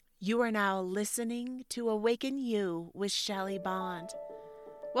You are now listening to Awaken You with Shelley Bond.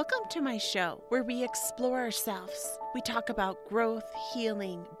 Welcome to my show where we explore ourselves. We talk about growth,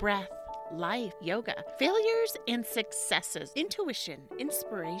 healing, breath, life, yoga, failures and successes, intuition,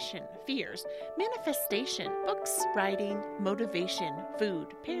 inspiration, fears, manifestation, books, writing, motivation,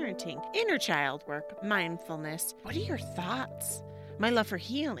 food, parenting, inner child work, mindfulness. What are your thoughts? My love for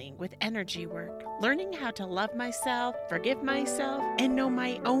healing with energy work, learning how to love myself, forgive myself, and know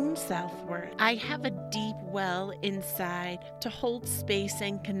my own self-worth. I have a deep well inside to hold space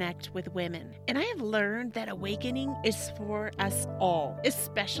and connect with women. And I have learned that awakening is for us all,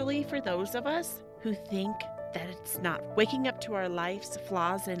 especially for those of us who think that it's not. Waking up to our life's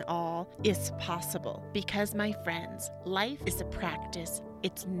flaws and all is possible because, my friends, life is a practice.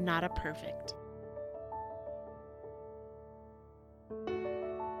 It's not a perfect.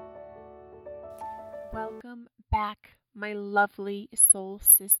 Welcome back, my lovely soul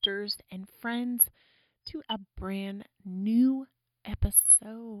sisters and friends, to a brand new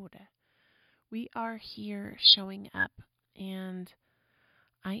episode. We are here showing up, and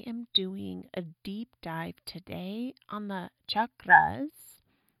I am doing a deep dive today on the chakras.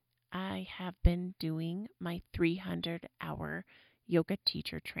 I have been doing my 300-hour yoga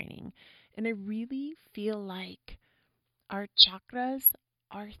teacher training, and I really feel like our chakras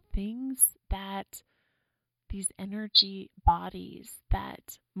are things that these energy bodies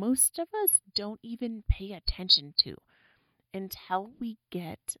that most of us don't even pay attention to until we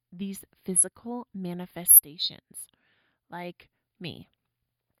get these physical manifestations. Like me,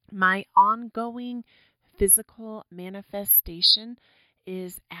 my ongoing physical manifestation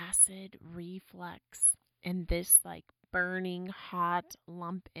is acid reflux and this like burning hot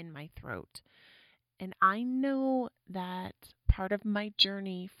lump in my throat. And I know that part of my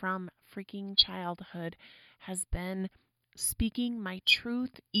journey from freaking childhood has been speaking my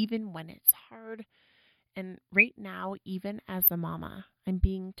truth even when it's hard. And right now, even as a mama, I'm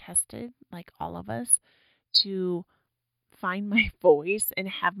being tested, like all of us, to find my voice and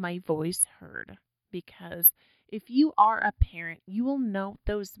have my voice heard. Because if you are a parent, you will know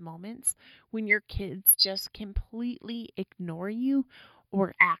those moments when your kids just completely ignore you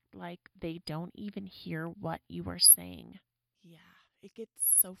or act like they don't even hear what you are saying. Yeah, it gets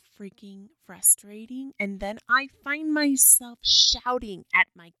so freaking frustrating. And then I find myself shouting at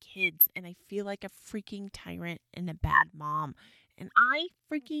my kids, and I feel like a freaking tyrant and a bad mom. And I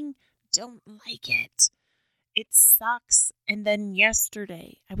freaking don't like it. It sucks. And then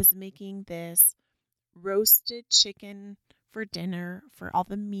yesterday, I was making this roasted chicken for dinner for all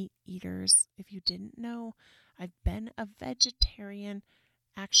the meat eaters. If you didn't know, I've been a vegetarian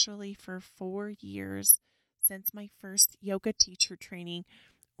actually for 4 years since my first yoga teacher training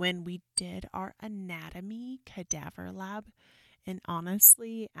when we did our anatomy cadaver lab. And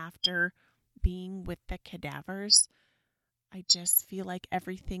honestly, after being with the cadavers, I just feel like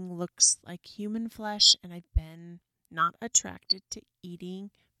everything looks like human flesh, and I've been not attracted to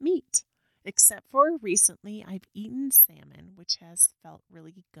eating meat. Except for recently, I've eaten salmon, which has felt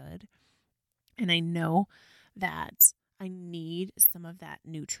really good. And I know that I need some of that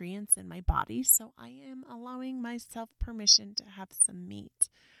nutrients in my body, so I am allowing myself permission to have some meat.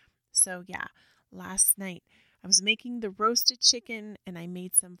 So yeah, last night I was making the roasted chicken, and I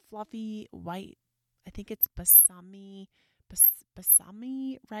made some fluffy white, I think it's basmati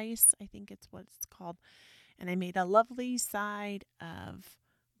rice, I think it's what it's called. And I made a lovely side of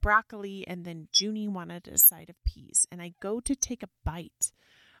broccoli, and then Junie wanted a side of peas. And I go to take a bite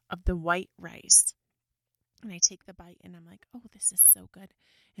of the white rice. And I take the bite and I'm like, oh, this is so good.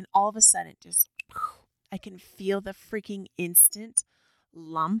 And all of a sudden, I can feel the freaking instant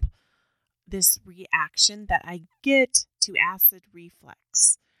lump, this reaction that I get to acid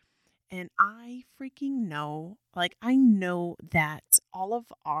reflux. And I freaking know, I know that all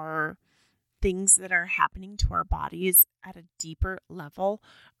of our things that are happening to our bodies at a deeper level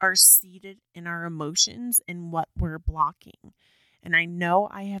are seated in our emotions and what we're blocking. And I know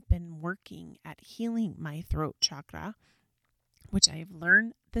I have been working at healing my throat chakra, which I have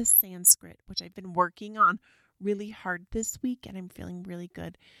learned the Sanskrit, which I've been working on really hard this week, and I'm feeling really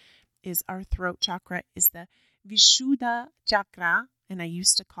good, is our throat chakra is the Vishuddha chakra, and I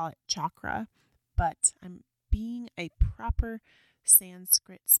used to call it chakra, but I'm being a proper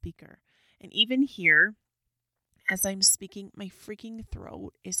Sanskrit speaker. And even here, as I'm speaking, my freaking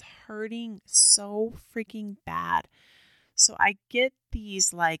throat is hurting so freaking bad. So I get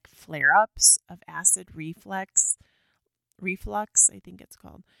these flare-ups of acid reflux, I think it's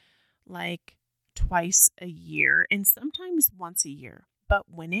called, twice a year and sometimes once a year. But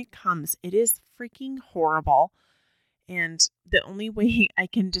when it comes, it is freaking horrible. And the only way I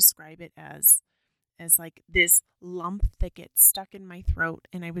can describe it as like this lump that gets stuck in my throat.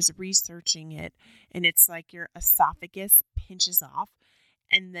 And I was researching it, and it's like your esophagus pinches off,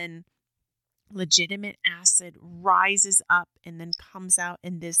 and then legitimate acid rises up and then comes out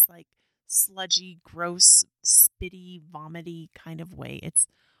in this like sludgy, gross, spitty, vomity kind of way. It's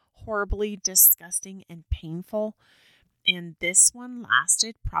horribly disgusting and painful. And this one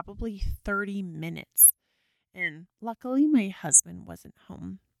lasted probably 30 minutes. And luckily, my husband wasn't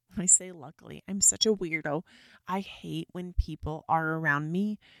home. I say luckily, I'm such a weirdo. I hate when people are around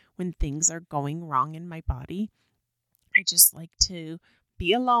me when things are going wrong in my body. I just like to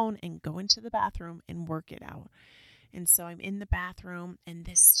be alone and go into the bathroom and work it out. And so I'm in the bathroom, and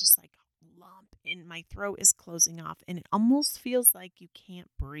this just like lump in my throat is closing off, and it almost feels like you can't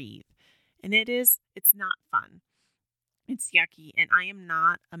breathe. And it's not fun. It's yucky, and I am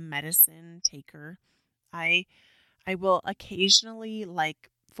not a medicine taker. I will occasionally, like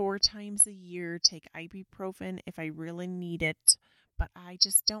 4 times a year, take ibuprofen if I really need it, but I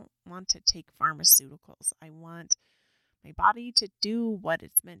just don't want to take pharmaceuticals. I want my body to do what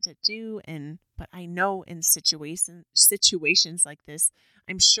it's meant to do, but I know in situations like this,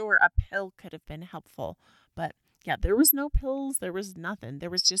 I'm sure a pill could have been helpful. But yeah, there was no pills, there was nothing. There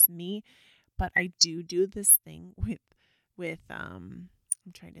was just me. But I do this thing with I'm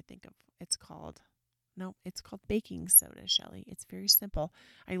trying to think of it's called baking soda, Shelly. It's very simple.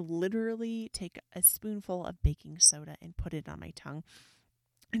 I literally take a spoonful of baking soda and put it on my tongue.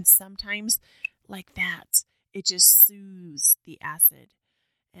 And sometimes like that, it just soothes the acid.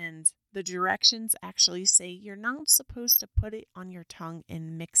 And the directions actually say you're not supposed to put it on your tongue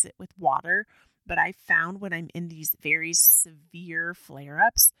and mix it with water. But I found when I'm in these very severe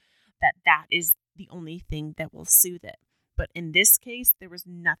flare-ups that is the only thing that will soothe it. But in this case, there was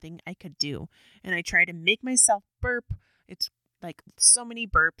nothing I could do. And I try to make myself burp. It's like so many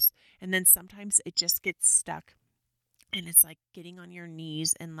burps. And then sometimes it just gets stuck. And it's like getting on your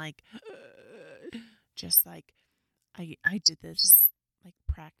knees and like, just like I did this like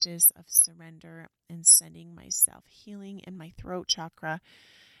practice of surrender and sending myself healing in my throat chakra.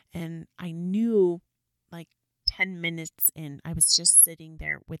 And I knew like 10 minutes in, I was just sitting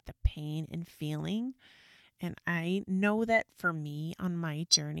there with the pain and feeling. And I know that for me on my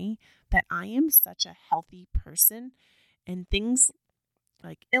journey, that I am such a healthy person, and things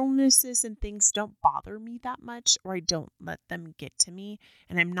like illnesses and things don't bother me that much, or I don't let them get to me.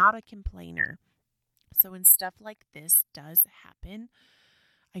 And I'm not a complainer. So when stuff like this does happen,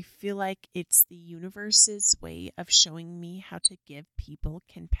 I feel like it's the universe's way of showing me how to give people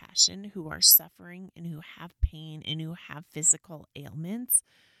compassion who are suffering and who have pain and who have physical ailments.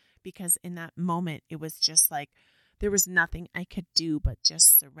 Because in that moment, it was just like there was nothing I could do but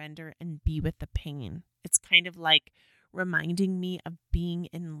just surrender and be with the pain. It's kind of like reminding me of being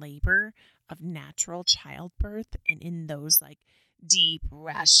in labor, of natural childbirth, and in those like deep,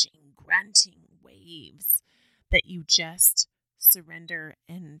 rushing, grunting waves that you just surrender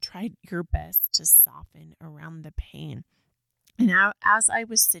and try your best to soften around the pain. And now, as I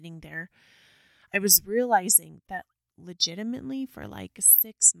was sitting there, I was realizing that legitimately for like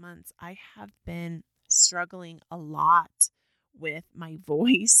 6 months, I have been struggling a lot with my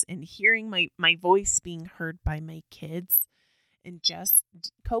voice and hearing my voice being heard by my kids, and just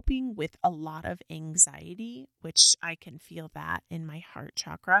coping with a lot of anxiety, which I can feel that in my heart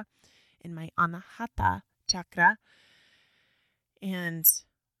chakra, in my anahata chakra. And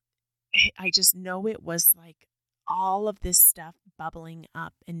I just know it was like all of this stuff bubbling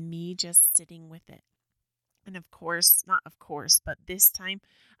up and me just sitting with it. And but this time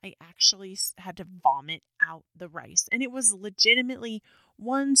I actually had to vomit out the rice. And it was legitimately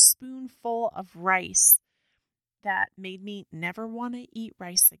 1 spoonful of rice that made me never want to eat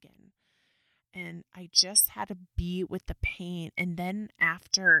rice again. And I just had to be with the pain. And then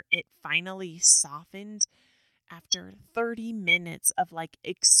after it finally softened, after 30 minutes of like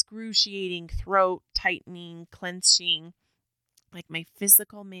excruciating throat tightening, clenching, like my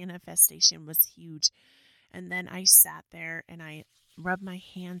physical manifestation was huge. And then I sat there and I rubbed my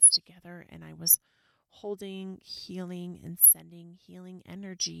hands together and I was holding healing and sending healing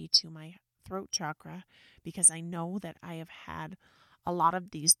energy to my throat chakra, because I know that I have had a lot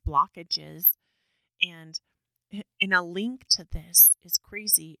of these blockages. And in a link to this is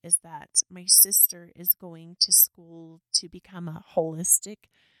crazy is that my sister is going to school to become a holistic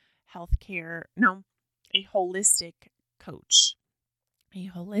coach, a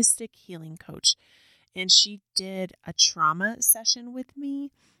holistic healing coach. And she did a trauma session with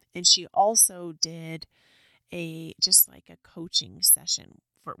me. And she also did just like a coaching session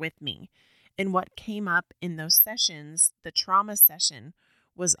with me. And what came up in those sessions, the trauma session,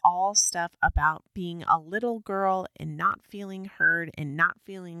 was all stuff about being a little girl and not feeling heard and not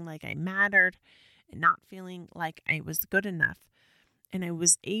feeling like I mattered and not feeling like I was good enough. And I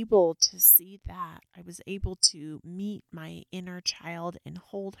was able to see that. I was able to meet my inner child and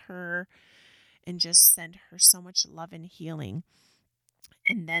hold her and just send her so much love and healing.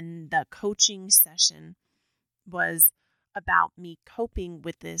 And then the coaching session was about me coping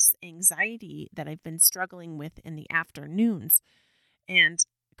with this anxiety that I've been struggling with in the afternoons. And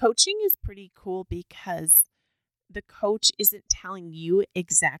coaching is pretty cool because the coach isn't telling you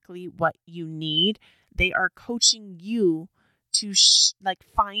exactly what you need. They are coaching you to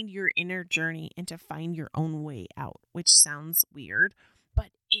find your inner journey and to find your own way out, which sounds weird, but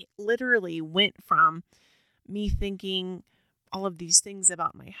it literally went from me thinking all of these things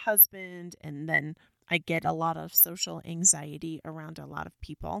about my husband, and then I get a lot of social anxiety around a lot of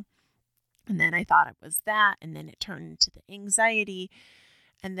people. And then I thought it was that, and then it turned into the anxiety.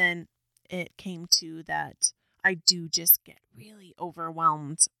 And then it came to that I do just get really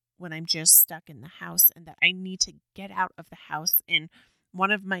overwhelmed when I'm just stuck in the house and that I need to get out of the house. And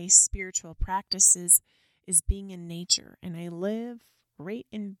one of my spiritual practices is being in nature. And I live right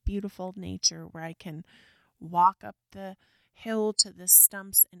in beautiful nature where I can walk up the hill to the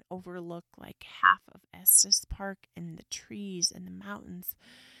stumps and overlook like half of Estes Park and the trees and the mountains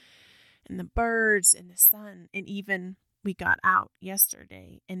and the birds and the sun. And even we got out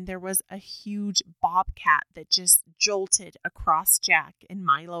yesterday and there was a huge bobcat that just jolted across Jack, and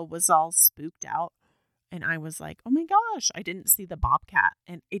Milo was all spooked out. And I was like, oh my gosh, I didn't see the bobcat.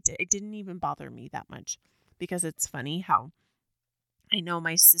 And it didn't even bother me that much, because it's funny how I know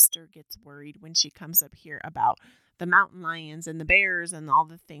my sister gets worried when she comes up here about the mountain lions and the bears and all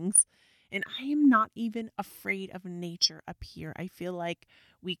the things. And I am not even afraid of nature up here. I feel like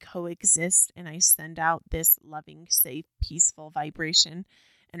we coexist and I send out this loving, safe, peaceful vibration.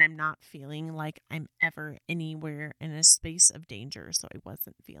 And I'm not feeling like I'm ever anywhere in a space of danger. So I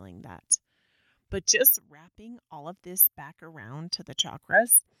wasn't feeling that. But just wrapping all of this back around to the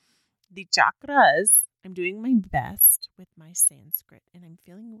chakras. The chakras, I'm doing my best with my Sanskrit and I'm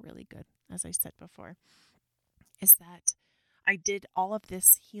feeling really good, as I said before, is that I did all of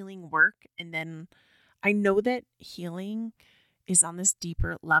this healing work, and then I know that healing is on this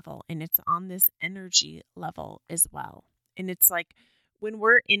deeper level and it's on this energy level as well. And it's like when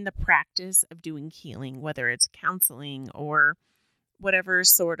we're in the practice of doing healing, whether it's counseling or whatever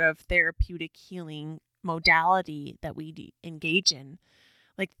sort of therapeutic healing modality that we engage in,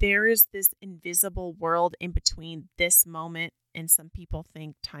 like there is this invisible world in between this moment. And some people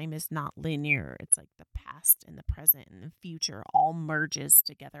think time is not linear. It's like the past and the present and the future all merges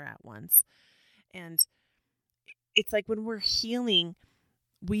together at once. And it's like when we're healing,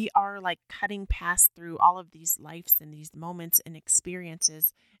 we are like cutting past through all of these lives and these moments and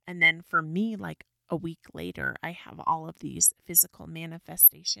experiences. And then for me, like a week later, I have all of these physical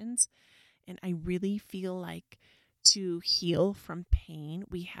manifestations. And I really feel like to heal from pain,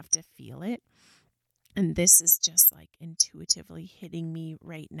 we have to feel it. And this is just like intuitively hitting me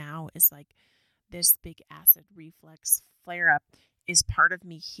right now, is like this big acid reflux flare up is part of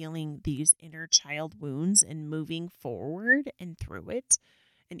me healing these inner child wounds and moving forward and through it.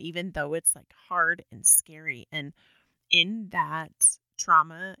 And even though it's like hard and scary, and in that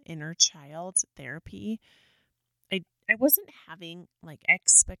trauma inner child therapy, I wasn't having like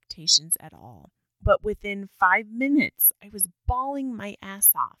expectations at all. But within 5 minutes, I was bawling my ass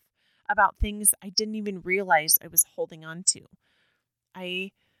off about things I didn't even realize I was holding on to.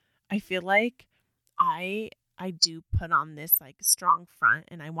 I feel like I do put on this like strong front,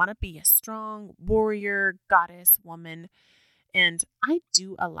 and I want to be a strong warrior, goddess woman. And I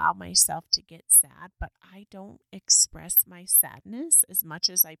do allow myself to get sad, but I don't express my sadness as much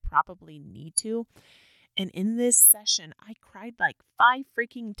as I probably need to. And in this session, I cried like 5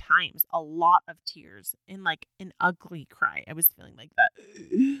 freaking times, a lot of tears, and like an ugly cry. I was feeling like that,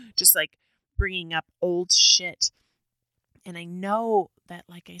 just like bringing up old shit. And I know that,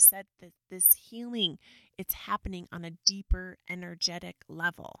 like I said, that this healing, it's happening on a deeper energetic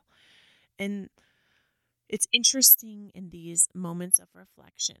level. And it's interesting in these moments of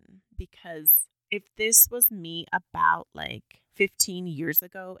reflection, because if this was me about like 15 years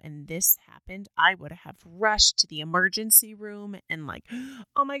ago and this happened, I would have rushed to the emergency room and like,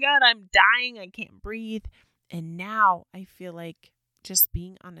 oh my God, I'm dying. I can't breathe. And now I feel like just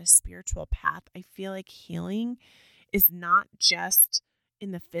being on a spiritual path, I feel like healing is not just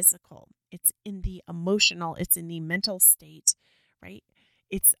in the physical, it's in the emotional, it's in the mental state, right?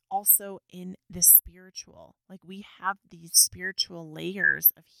 it's also in the spiritual. Like we have these spiritual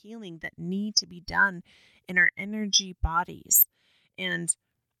layers of healing that need to be done in our energy bodies. And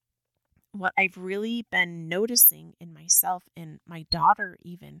what I've really been noticing in myself and my daughter,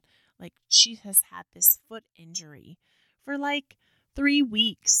 even, like she has had this foot injury for like 3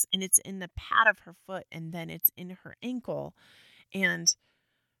 weeks, and it's in the pad of her foot and then it's in her ankle. And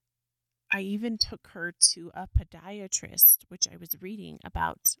I even took her to a podiatrist, which I was reading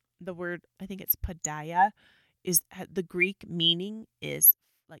about the word. I think it's podia, is the Greek meaning is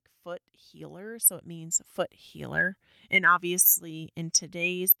like foot healer. So it means foot healer. And obviously, in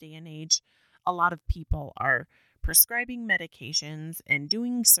today's day and age, a lot of people are prescribing medications and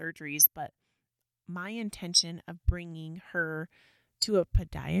doing surgeries. But my intention of bringing her to a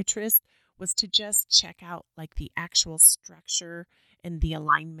podiatrist was to just check out like the actual structure and the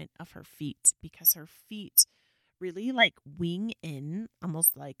alignment of her feet, because her feet really like wing in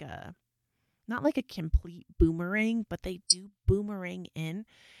almost like a, not like a complete boomerang, but they do boomerang in.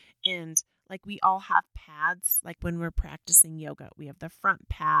 And like we all have pads, like when we're practicing yoga, we have the front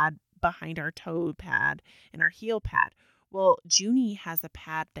pad, behind our toe pad, and our heel pad. Well, Junie has a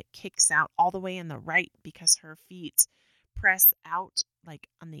pad that kicks out all the way in the right because her feet press out like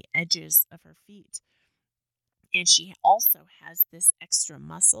on the edges of her feet. And she also has this extra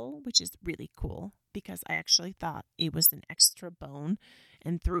muscle, which is really cool because I actually thought it was an extra bone.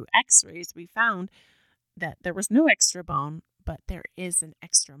 And through x-rays, we found that there was no extra bone, but there is an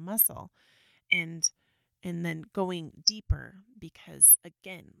extra muscle. And then going deeper, because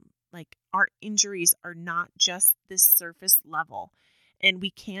again, like our injuries are not just this surface level, and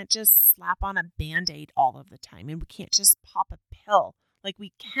we can't just slap on a band-aid all of the time, and we can't just pop a pill. Like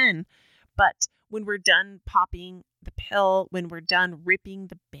we can, but when we're done popping the pill, when we're done ripping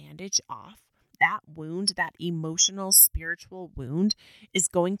the bandage off, that wound, that emotional, spiritual wound is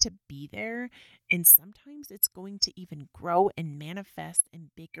going to be there. And sometimes it's going to even grow and manifest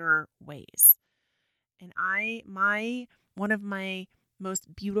in bigger ways. And one of my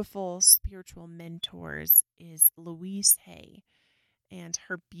most beautiful spiritual mentors is Louise Hay. And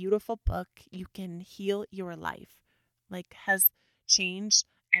her beautiful book, You Can Heal Your Life, like has changed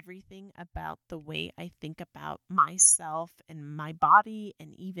everything about the way I think about myself and my body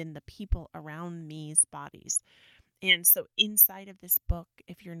and even the people around me's bodies. And so inside of this book,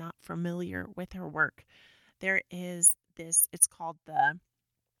 if you're not familiar with her work, there is this,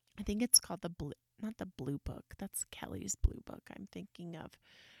 I think it's called the blue, not the blue book. That's Kelly's blue book I'm thinking of.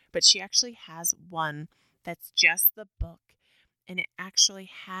 But she actually has one that's just the book, and it actually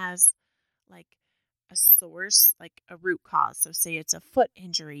has like a source, like a root cause. So say it's a foot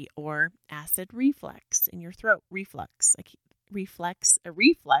injury or acid reflux in your throat, reflux. A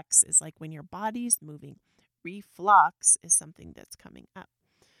reflex is like when your body's moving. Reflux is something that's coming up.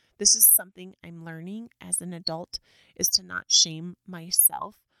 This is something I'm learning as an adult, is to not shame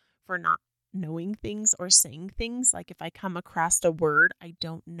myself for not knowing things or saying things. Like if I come across a word I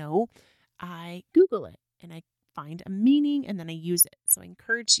don't know, I Google it and I find a meaning and then I use it. So I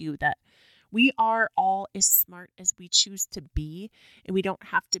encourage you that we are all as smart as we choose to be, and we don't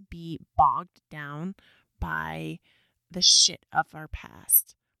have to be bogged down by the shit of our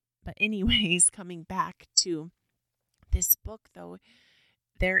past. But anyways, coming back to this book though,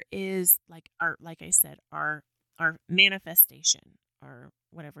 there is like I said, our manifestation or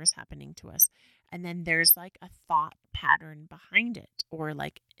whatever is happening to us. And then there's like a thought pattern behind it, or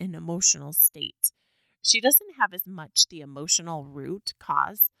like an emotional state. She doesn't have as much the emotional root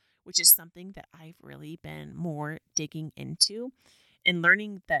cause, which is something that I've really been more digging into and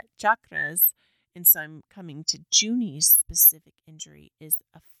learning that chakras. And so I'm coming to Junie's specific injury is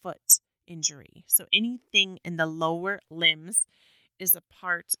a foot injury. So anything in the lower limbs is a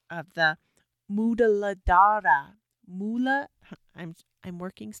part of the Muladhara. I'm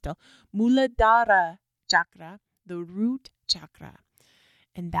working still. Muladhara chakra, the root chakra.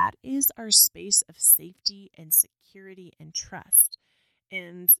 And that is our space of safety and security and trust.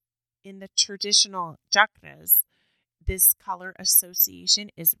 And in the traditional chakras, this color association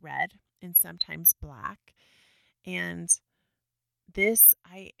is red and sometimes black. And this,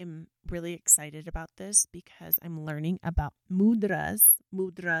 I am really excited about this because I'm learning about mudras.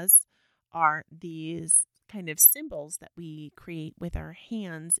 Mudras are these kind of symbols that we create with our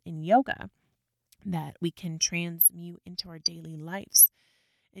hands in yoga that we can transmute into our daily lives.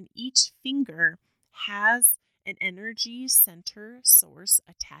 And each finger has an energy center source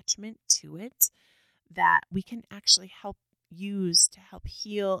attachment to it that we can actually help use to help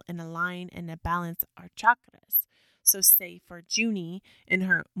heal and align and balance our chakras. So say for Junie in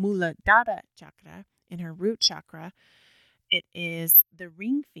her Muladhara chakra, in her root chakra, it is the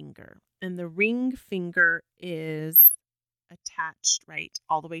ring finger. And the ring finger is attached, right,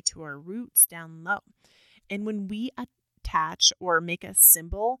 all the way to our roots down low. And when we attach or make a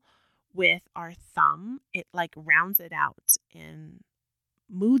symbol with our thumb, it like rounds it out. And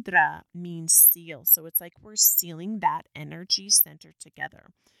mudra means seal. So it's like we're sealing that energy center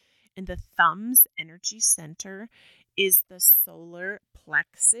together. And the thumb's energy center is the solar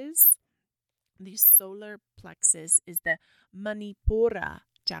plexus. The solar plexus is the Manipura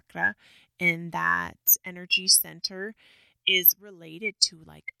chakra, and that energy center is related to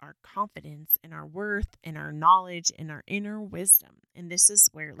like our confidence and our worth and our knowledge and our inner wisdom. And this is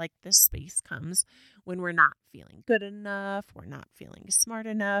where like the space comes when we're not feeling good enough, we're not feeling smart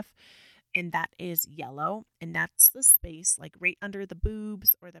enough. And that is yellow. And that's the space like right under the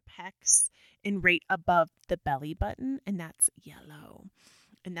boobs or the pecs and right above the belly button. And that's yellow.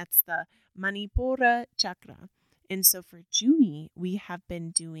 And that's the Manipura chakra. And so for Junie, we have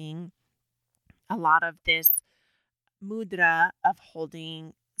been doing a lot of this mudra of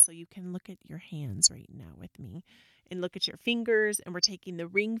holding. So you can look at your hands right now with me and look at your fingers. And we're taking the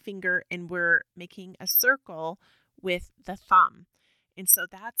ring finger and we're making a circle with the thumb. And so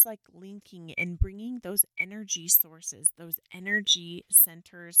that's like linking and bringing those energy sources, those energy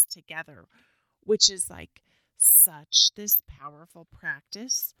centers together, which is like such this powerful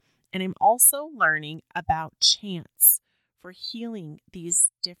practice. And I'm also learning about chants for healing these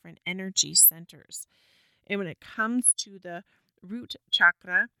different energy centers. And when it comes to the root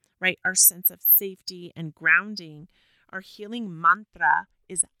chakra, right, our sense of safety and grounding, our healing mantra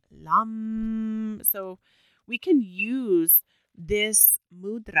is Lam. So we can use this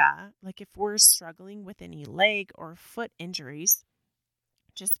mudra, like if we're struggling with any leg or foot injuries,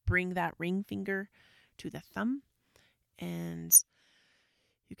 just bring that ring finger to the thumb and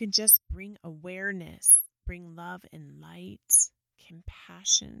you can just bring awareness, bring love and light,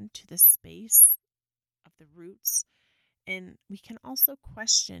 compassion to the space of the roots. And we can also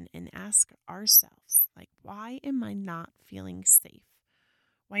question and ask ourselves, like, why am I not feeling safe?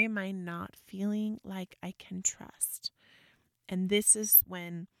 Why am I not feeling like I can trust? And this is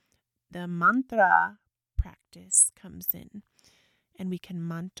when the mantra practice comes in. And we can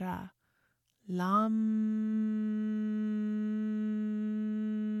mantra Lam,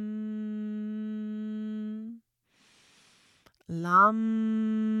 Lam.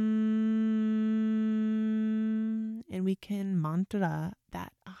 And we can mantra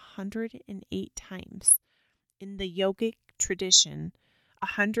that 108 times. In the yogic tradition,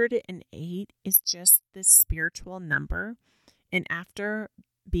 108 is just this spiritual number. And after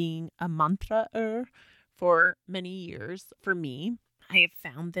being a mantra-er for many years, for me, I have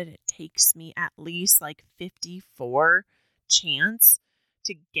found that it takes me at least like 54 chants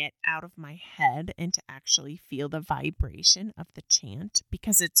to get out of my head and to actually feel the vibration of the chant,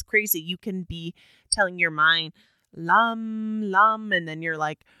 because it's crazy. You can be telling your mind, Lam, Lam, and then you're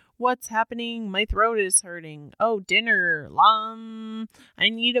like, what's happening? My throat is hurting. Oh, dinner, Lam. I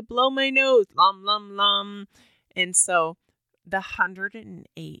need to blow my nose, Lam, Lam, Lam. And so the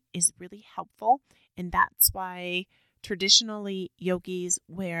 108 is really helpful. And that's why traditionally yogis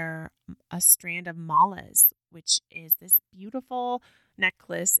wear a strand of malas, which is this beautiful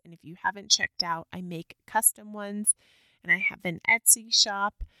necklace. And if you haven't checked out, I make custom ones and I have an Etsy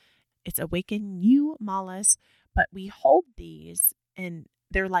shop. It's Awaken You malas, but we hold these and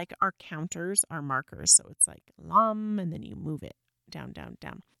they're like our counters, our markers. So it's like Lam, and then you move it down, down,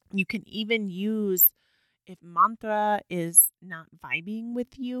 down. You can even use, if mantra is not vibing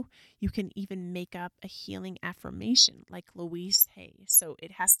with you, you can even make up a healing affirmation like Louise Hay. So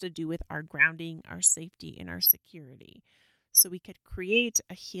it has to do with our grounding, our safety, and our security. So we could create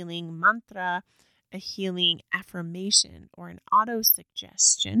a healing mantra, a healing affirmation, or an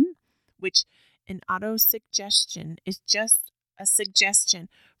auto-suggestion, which an auto-suggestion is just a suggestion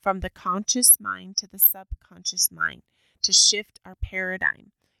from the conscious mind to the subconscious mind to shift our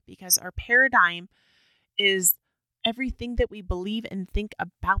paradigm, because our paradigm is everything that we believe and think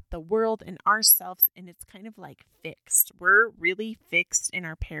about the world and ourselves, and it's kind of like fixed. We're really fixed in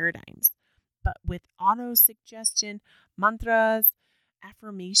our paradigms. But with auto-suggestion, mantras,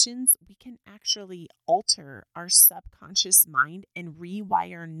 affirmations, we can actually alter our subconscious mind and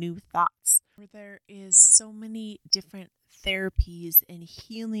rewire new thoughts. There is so many different therapies and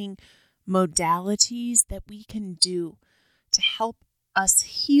healing modalities that we can do to help us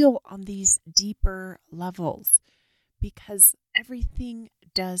heal on these deeper levels, because everything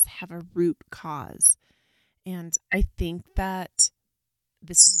does have a root cause. And I think that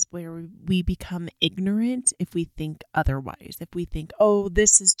this is where we become ignorant if we think otherwise. If we think, oh,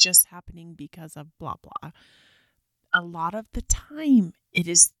 this is just happening because of blah, blah. a lot of the time, it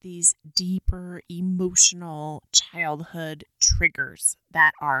is these deeper emotional childhood triggers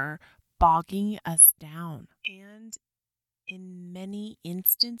that are bogging us down. And in many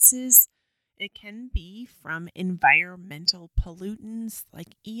instances, it can be from environmental pollutants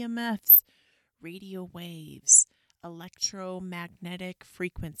like EMFs, radio waves, electromagnetic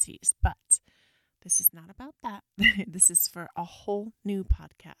frequencies. But this is not about that. This is for a whole new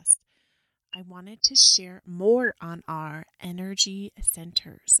podcast. I wanted to share more on our energy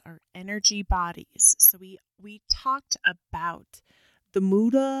centers, our energy bodies. So we talked about the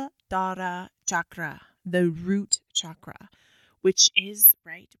Muladhara chakra, the root chakra, which is,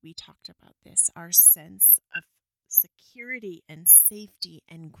 right, we talked about this, our sense of security and safety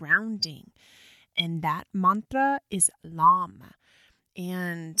and grounding. And that mantra is Lam.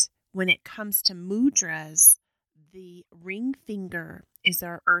 And when it comes to mudras, the ring finger is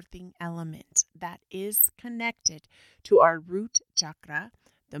our earthing element that is connected to our root chakra,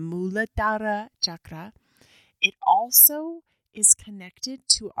 the Muladhara chakra. It also is connected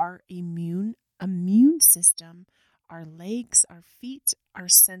to our immune system, our legs, our feet, our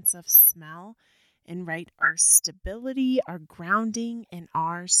sense of smell, and right, our stability, our grounding, and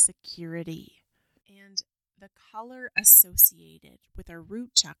our security. And the color associated with our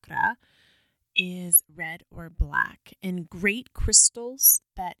root chakra is red or black. And great crystals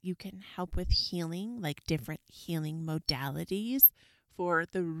that you can help with healing, like different healing modalities for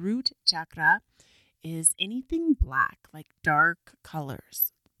the root chakra, is anything black, like dark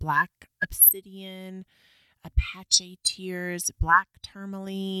colors, black obsidian, Apache tears, black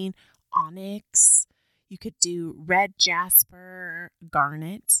tourmaline, onyx. You could do red jasper,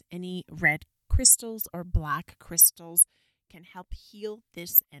 garnet. Any red crystals or black crystals can help heal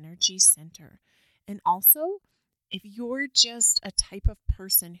this energy center. And also, if you're just a type of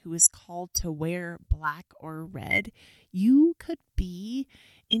person who is called to wear black or red, you could be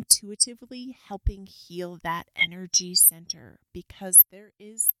intuitively helping heal that energy center because there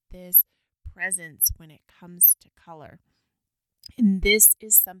is this presence when it comes to color. And this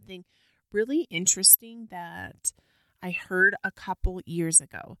is something really interesting that I heard a couple years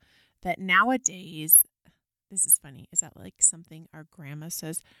ago, that nowadays, this is funny, is that like something our grandma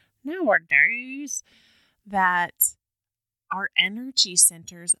says nowadays, that our energy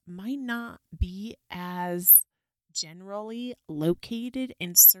centers might not be as generally located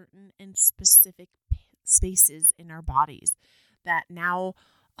in certain and specific spaces in our bodies, that now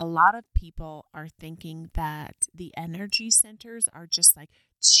a lot of people are thinking that the energy centers are just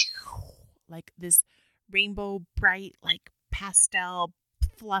like this rainbow bright, like pastel,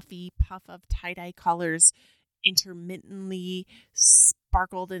 fluffy puff of tie-dye colors intermittently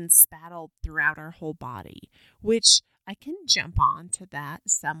sparkled and spattled throughout our whole body, which I can jump on to that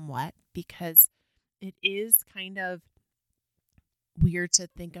somewhat because it is kind of weird to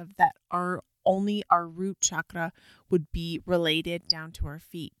think of that only our root chakra would be related down to our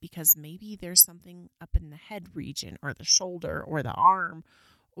feet, because maybe there's something up in the head region or the shoulder or the arm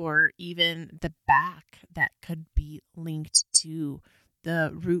or even the back that could be linked to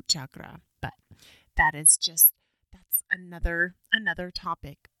the root chakra. But that's another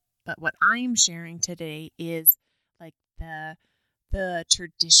topic. But what I'm sharing today is like the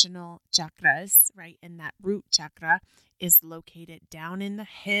traditional chakras, right? And that root chakra is located down in the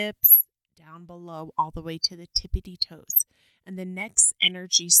hips, down below, all the way to the tippity toes. And the next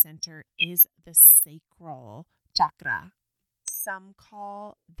energy center is the sacral chakra. Some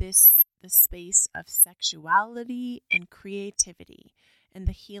call this the space of sexuality and creativity. And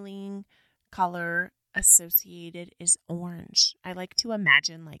the healing color associated is orange. I like to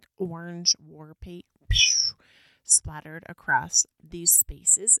imagine like orange war paint splattered across these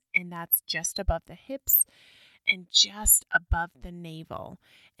spaces, and that's just above the hips and just above the navel.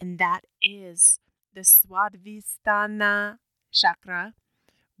 And that is the Swadhisthana chakra,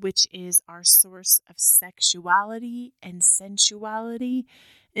 which is our source of sexuality and sensuality.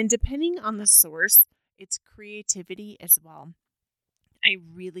 And depending on the source, it's creativity as well. I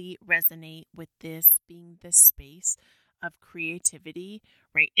really resonate with this being the space of creativity,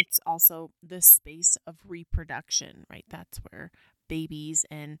 right? It's also the space of reproduction, right? That's where babies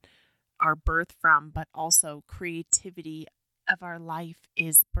and are birthed from, but also creativity of our life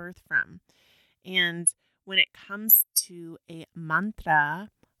is birthed from. And when it comes to a mantra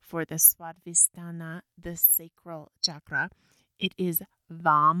for the Swadhisthana, the sacral chakra, it is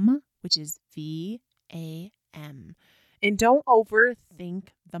VAM, which is VAM. And don't overthink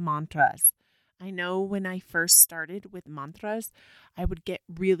the mantras. I know when I first started with mantras, I would get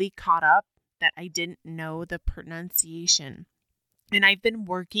really caught up that I didn't know the pronunciation. And I've been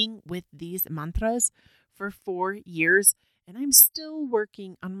working with these mantras for 4 years, and I'm still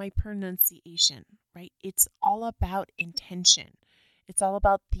working on my pronunciation, right? It's all about intention. It's all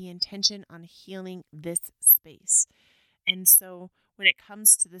about the intention on healing this space. And so when it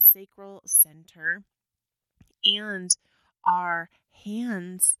comes to the sacral center and our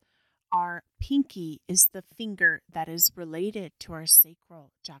hands, our pinky is the finger that is related to our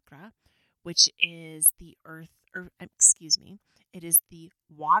sacral chakra, which is the it is the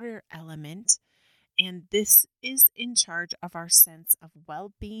water element. And this is in charge of our sense of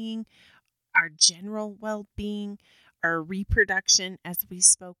well-being, our general well-being, our reproduction, as we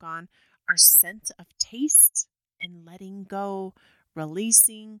spoke on, our sense of taste and letting go,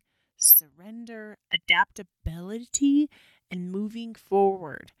 releasing, surrender, adaptability, and moving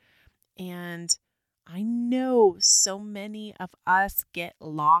forward. And I know so many of us get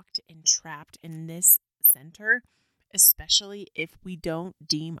locked and trapped in this center, especially if we don't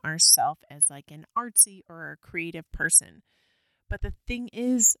deem ourselves as like an artsy or a creative person. But the thing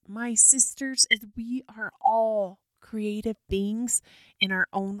is, my sisters, is we are all creative beings in our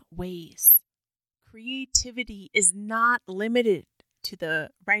own ways. Creativity is not limited to the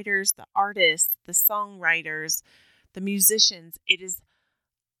writers, the artists, the songwriters, the musicians. It is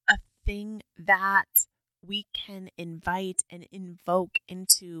a thing that we can invite and invoke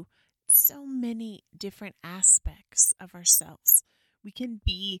into so many different aspects of ourselves. We can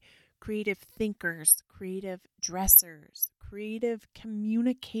be creative thinkers, creative dressers, creative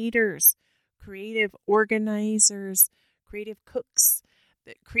communicators, creative organizers, creative cooks.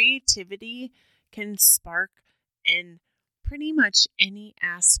 That creativity can spark in pretty much any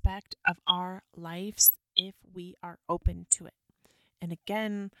aspect of our lives if we are open to it. And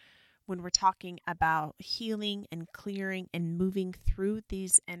again, when we're talking about healing and clearing and moving through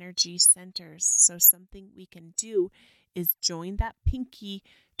these energy centers, so something we can do is join that pinky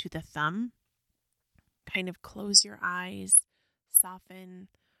to the thumb, kind of close your eyes, soften,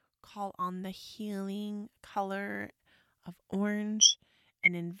 call on the healing color of orange,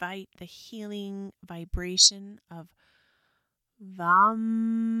 and invite the healing vibration of Vam.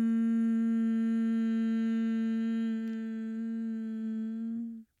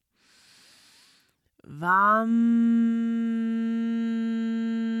 Vam.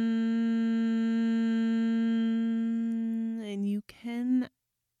 And you can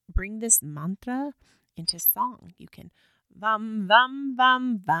bring this mantra into song. You can vam, vam,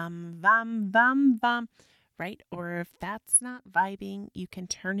 vam, vam, vam, vam, vam, right? Or if that's not vibing, you can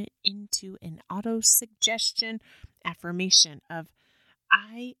turn it into an auto-suggestion affirmation of,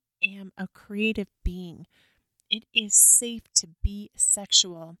 I am a creative being. It is safe to be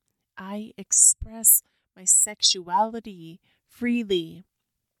sexual. I express my sexuality freely.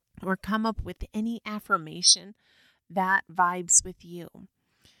 Or come up with any affirmation that vibes with you.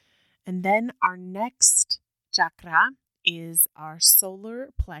 And then our next chakra is our solar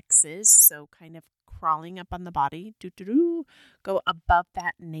plexus. So kind of crawling up on the body, go above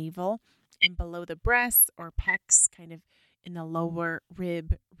that navel and below the breasts or pecs, kind of in the lower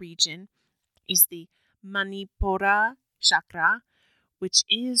rib region, is the Manipura chakra, which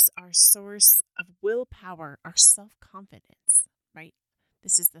is our source of willpower, our self-confidence, right?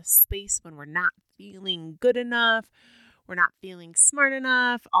 This is the space when we're not feeling good enough, we're not feeling smart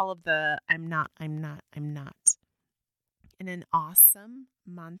enough, all of the I'm not. And an awesome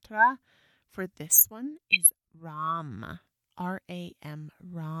mantra for this one is Ram, R-A-M,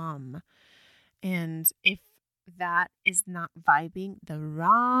 Ram. And if that is not vibing, the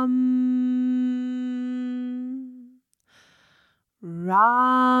Ram,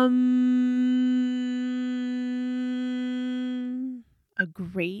 a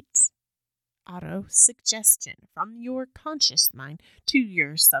great auto suggestion from your conscious mind to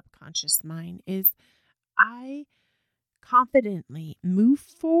your subconscious mind is, I confidently move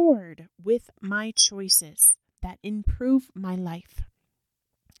forward with my choices that improve my life.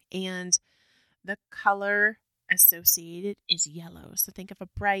 And the color associated is yellow. So think of a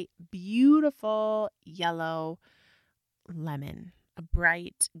bright, beautiful yellow lemon, a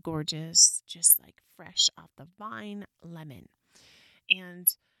bright, gorgeous, just like fresh off the vine lemon. And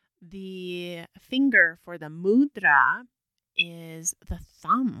the finger for the mudra is the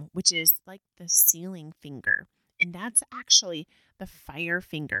thumb, which is like the sealing finger. And that's actually the fire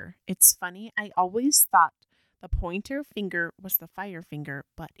finger. It's funny. I always thought the pointer finger was the fire finger,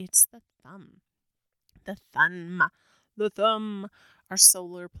 but it's the thumb. The thumb, our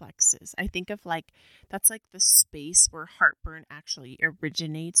solar plexus. I think of like, that's like the space where heartburn actually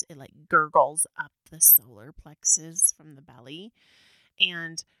originates. It like gurgles up the solar plexus from the belly.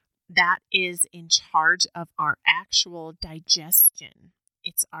 And that is in charge of our actual digestion.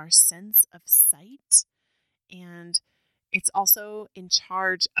 It's our sense of sight And it's also in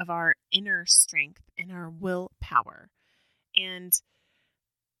charge of our inner strength and our willpower. And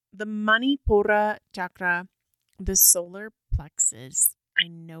the Manipura chakra, the solar plexus, I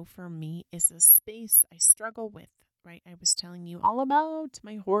know for me is a space I struggle with, right? I was telling you all about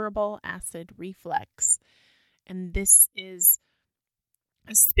my horrible acid reflux. And this is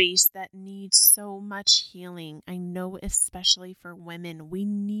a space that needs so much healing. I know, especially for women, we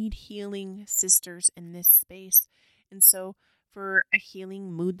need healing sisters in this space. And so, for a healing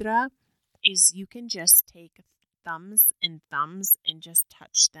mudra, is you can just take thumbs and just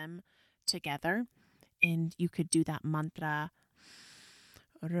touch them together. And you could do that mantra,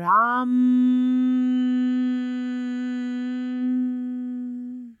 Ram.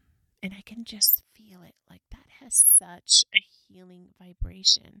 And I can just feel it. Like that has such a healing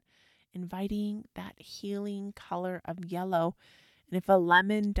vibration, inviting that healing color of yellow. And if a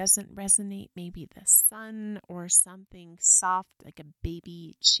lemon doesn't resonate, maybe the sun or something soft like a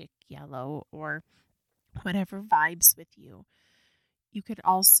baby chick yellow or whatever vibes with you. You could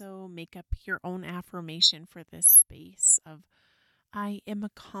also make up your own affirmation for this space of, I am a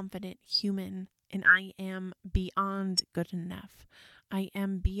confident human and I am beyond good enough. I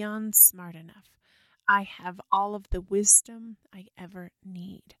am beyond smart enough. I have all of the wisdom I ever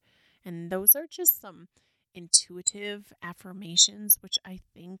need. And those are just some intuitive affirmations, which I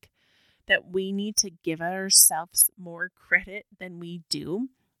think that we need to give ourselves more credit than we do,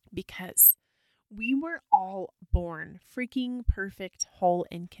 because we were all born freaking perfect, whole,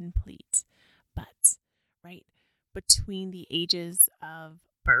 and complete. But, right, between the ages of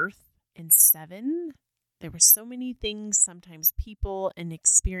birth and 7, there were so many things, sometimes people and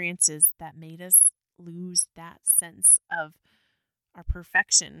experiences, that made us lose that sense of our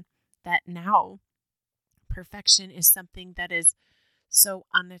perfection, that now perfection is something that is so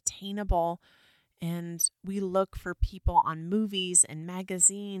unattainable. And we look for people on movies and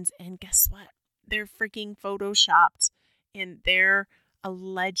magazines, and guess what? They're freaking photoshopped, and their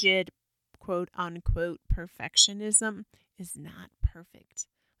alleged quote unquote perfectionism is not perfect.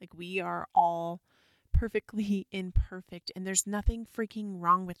 Like, we are all perfectly imperfect, and there's nothing freaking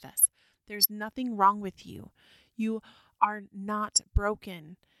wrong with us. There's nothing wrong with you. You are not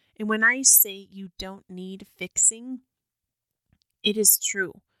broken. And when I say you don't need fixing, it is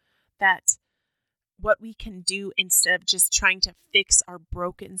true that what we can do instead of just trying to fix our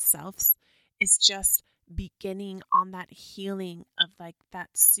broken selves is just beginning on that healing of like that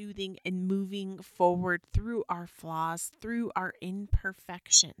soothing and moving forward through our flaws, through our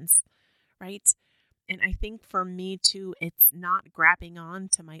imperfections, right? And I think for me too, it's not grabbing on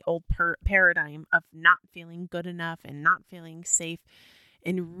to my old paradigm of not feeling good enough and not feeling safe,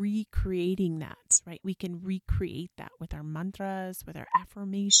 and recreating that, right? We can recreate that with our mantras, with our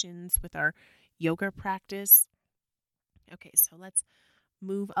affirmations, with our yoga practice. Okay, so let's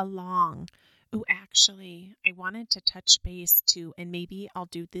move along. Oh, actually, I wanted to touch base too, and maybe I'll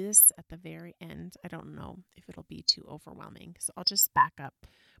do this at the very end. I don't know if it'll be too overwhelming, so I'll just back up.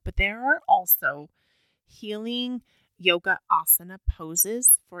 But there are also healing yoga asana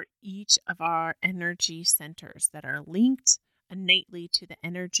poses for each of our energy centers that are linked innately to the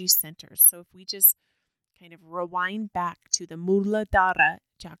energy centers. So if we just kind of rewind back to the Muladhara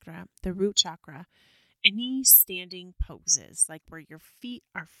chakra, the root chakra, any standing poses, like where your feet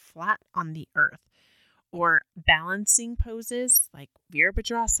are flat on the earth, or balancing poses like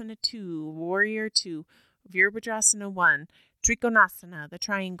Virabhadrasana 2, Warrior 2, Virabhadrasana 1, Trikonasana, the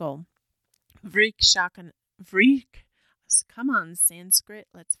triangle, Vrikshasana, come on, Sanskrit,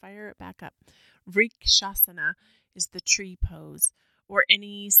 let's fire it back up. Vrikshasana is the tree pose, or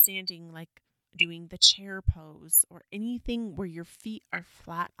any standing like doing the chair pose, or anything where your feet are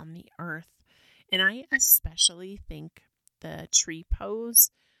flat on the earth. And I especially think the tree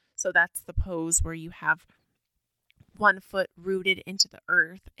pose, so that's the pose where you have one foot rooted into the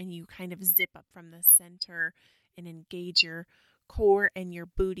earth and you kind of zip up from the center and engage your core and your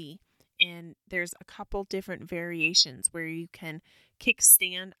booty. And there's a couple different variations where you can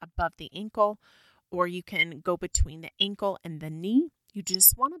kickstand above the ankle, or you can go between the ankle and the knee. You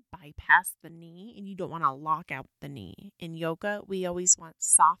just want to bypass the knee and you don't want to lock out the knee. In yoga, we always want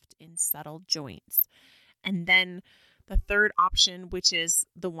soft and subtle joints. And then the third option, which is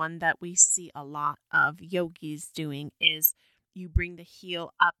the one that we see a lot of yogis doing, is you bring the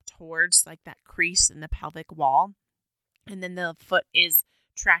heel up towards like that crease in the pelvic wall. And then the foot is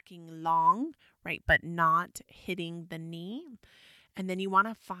tracking long, right, but not hitting the knee. And then you want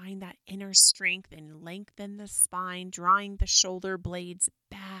to find that inner strength and lengthen the spine, drawing the shoulder blades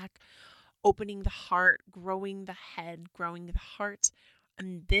back, opening the heart, growing the head, growing the heart.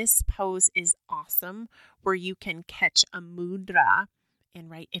 And this pose is awesome where you can catch a mudra. And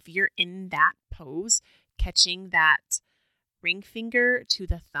right, if you're in that pose, catching that ring finger to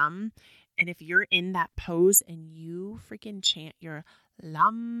the thumb. And if you're in that pose and you freaking chant your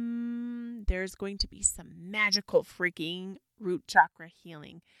lam, there's going to be some magical freaking root chakra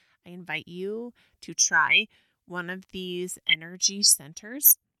healing. I invite you to try one of these energy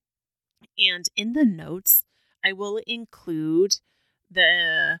centers. And in the notes, I will include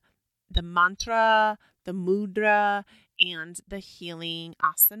the mantra, the mudra, and the healing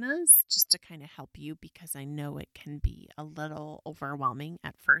asanas just to kind of help you, because I know it can be a little overwhelming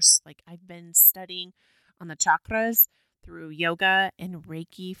at first. Like, I've been studying on the chakras through yoga and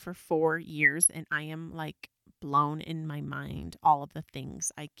Reiki for 4 years, and I am like blown in my mind all of the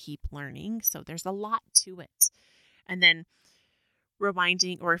things I keep learning. So there's a lot to it. And then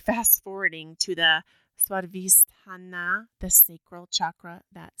rewinding or fast forwarding to the Swadhisthana, the sacral chakra,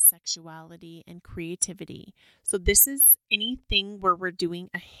 that sexuality and creativity. So this is anything where we're doing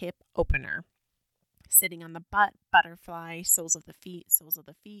a hip opener, sitting on the butt, butterfly, soles of the feet.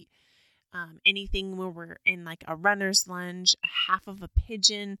 Anything where we're in like a runner's lunge, a half of a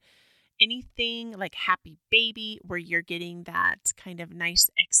pigeon, anything like happy baby, where you're getting that kind of nice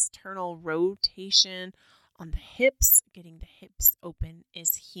external rotation on the hips. Getting the hips open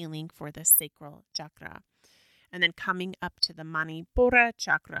is healing for the sacral chakra. And then coming up to the Manipura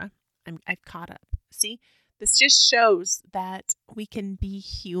chakra, I've caught up. See, this just shows that we can be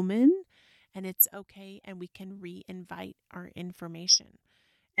human and it's okay, and we can re-invite our information.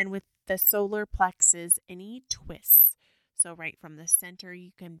 And with the solar plexus, any twists. So right from the center,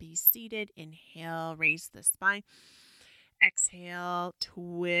 you can be seated. Inhale, raise the spine. Exhale,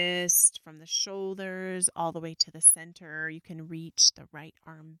 twist from the shoulders all the way to the center. You can reach the right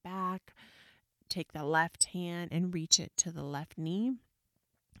arm back. Take the left hand and reach it to the left knee.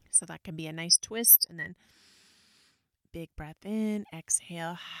 So that can be a nice twist. And then big breath in,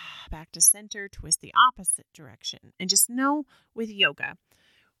 exhale, back to center, twist the opposite direction. And just know with yoga,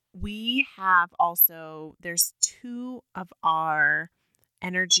 we have also, there's 2 of our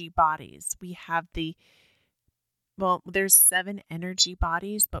energy bodies. We have there's 7 energy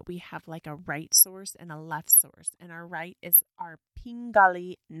bodies, but we have like a right source and a left source. And our right is our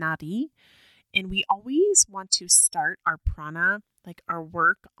Pingali Nadi. And we always want to start our prana, like our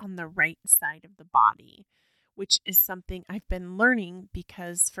work, on the right side of the body, which is something I've been learning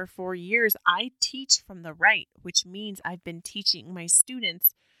because for 4 years I teach from the right, which means I've been teaching my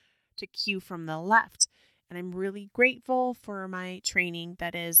students to cue from the left. And I'm really grateful for my training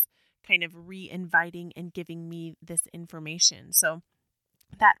that is kind of re-inviting and giving me this information. So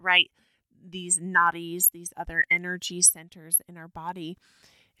that right, these nadis, these other energy centers in our body.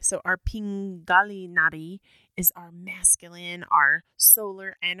 So our Pingali Nadi is our masculine, our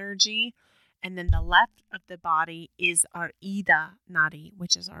solar energy. And then the left of the body is our Ida Nadi,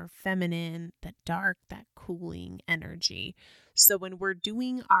 which is our feminine, that dark, that cooling energy. So when we're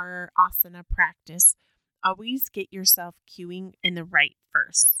doing our asana practice, always get yourself cueing in the right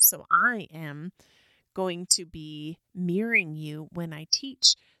first. So I am going to be mirroring you when I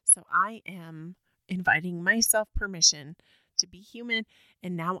teach. So I am inviting myself permission to be human.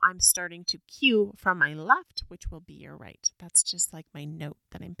 And now I'm starting to cue from my left, which will be your right. That's just like my note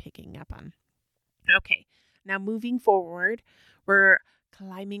that I'm picking up on. Okay, now moving forward, we're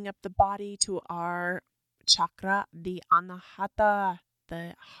climbing up the body to our chakra, the Anahata,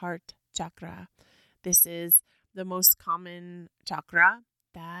 the heart chakra. This is the most common chakra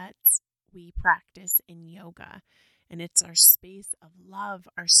that we practice in yoga. And it's our space of love,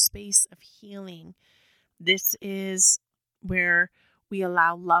 our space of healing. This is where we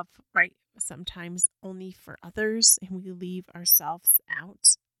allow love, right? Sometimes only for others, and we leave ourselves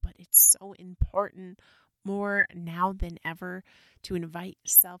out. But it's so important, more now than ever, to invite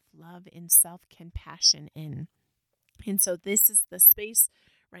self-love and self-compassion in. And so this is the space,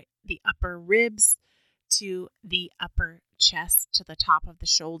 right? The upper ribs to the upper chest to the top of the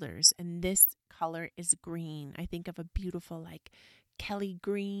shoulders. And this color is green. I think of a beautiful like Kelly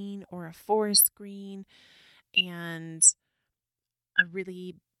green or a forest green. And a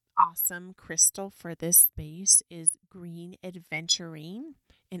really awesome crystal for this space is green aventurine.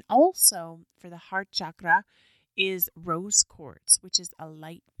 And also for the heart chakra is rose quartz, which is a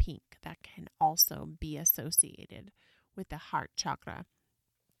light pink that can also be associated with the heart chakra.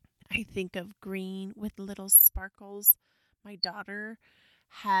 I think of green with little sparkles. My daughter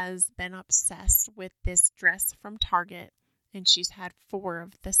has been obsessed with this dress from Target, and she's had 4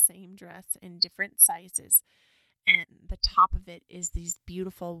 of the same dress in different sizes. And the top of it is these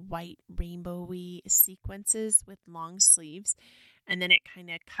beautiful white rainbowy sequences with long sleeves. And then it kind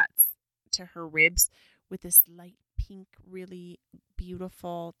of cuts to her ribs with this light pink, really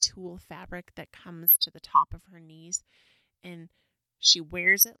beautiful tulle fabric that comes to the top of her knees. And she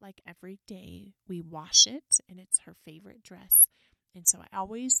wears it like every day. We wash it, and it's her favorite dress. And so I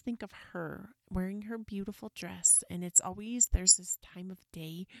always think of her wearing her beautiful dress. And it's always, there's this time of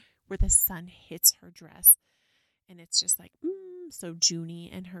day where the sun hits her dress. And it's just like, so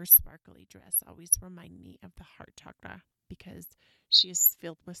Junie and her sparkly dress always remind me of the heart chakra, because she is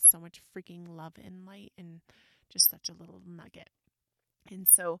filled with so much freaking love and light and just such a little nugget. And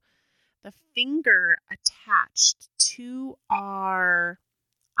so the finger attached to our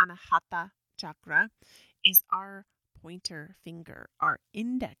Anahata chakra is our pointer finger, our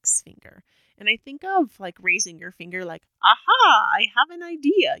index finger. And I think of like raising your finger like, aha, I have an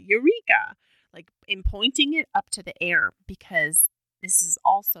idea, eureka, like in pointing it up to the air, because this is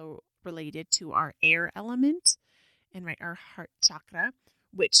also related to our air element and right, our heart chakra,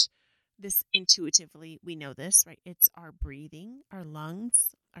 which this intuitively, we know this, right? It's our breathing, our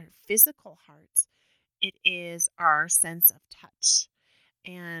lungs, our physical hearts. It is our sense of touch.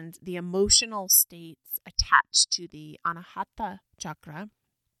 And the emotional states attached to the Anahata chakra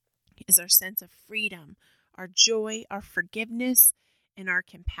is our sense of freedom, our joy, our forgiveness, and our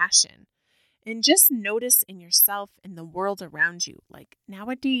compassion. And just notice in yourself and the world around you, like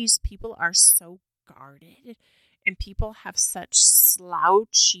nowadays, people are so guarded and people have such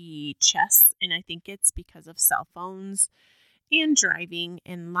slouchy chests. And I think it's because of cell phones and driving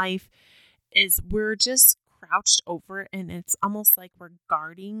and life, is we're just crouched over, and it's almost like we're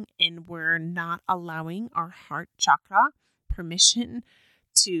guarding and we're not allowing our heart chakra permission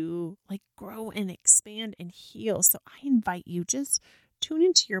to like grow and expand and heal. So I invite you, just tune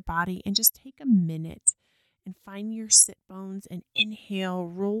into your body and just take a minute and find your sit bones and inhale,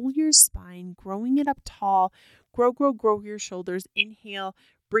 roll your spine, growing it up tall, grow your shoulders. Inhale,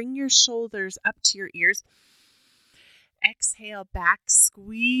 bring your shoulders up to your ears. Exhale back,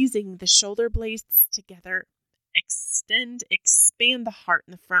 squeezing the shoulder blades together. Extend, expand the heart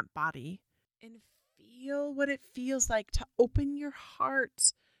in the front body, and feel what it feels like to open your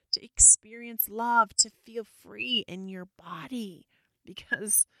heart, to experience love, to feel free in your body,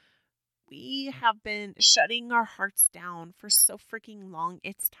 because we have been shutting our hearts down for so freaking long.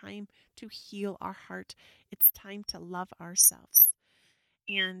 It's time to heal our heart. It's time to love ourselves.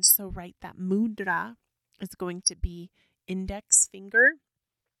 And so, right, that mudra is going to be index finger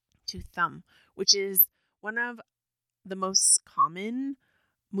to thumb, which is one of the most common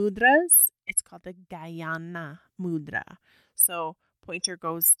mudras. It's called the Gayana mudra. So pointer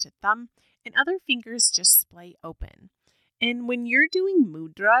goes to thumb and other fingers just splay open. And when you're doing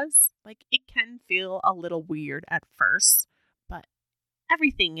mudras, like it can feel a little weird at first, but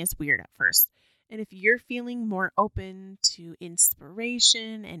everything is weird at first. And if you're feeling more open to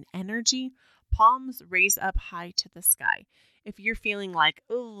inspiration and energy, palms raise up high to the sky. If you're feeling like,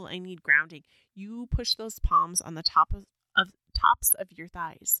 oh, I need grounding, you push those palms on the tops of your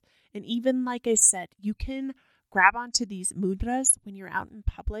thighs. And even like I said, you can grab onto these mudras when you're out in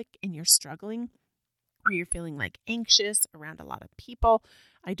public and you're struggling, or you're feeling like anxious around a lot of people.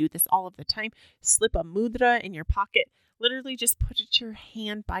 I do this all of the time. Slip a mudra in your pocket. Literally just put it your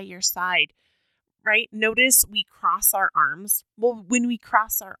hand by your side, right? Notice we cross our arms. Well, when we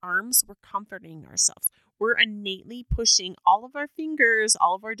cross our arms, we're comforting ourselves. We're innately pushing all of our fingers,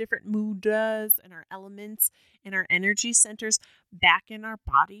 all of our different mudras and our elements and our energy centers back in our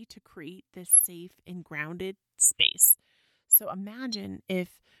body to create this safe and grounded space. So imagine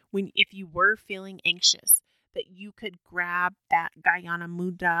if you were feeling anxious, that you could grab that Gayana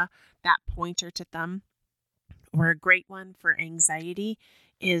mudra, that pointer to thumb. Or a great one for anxiety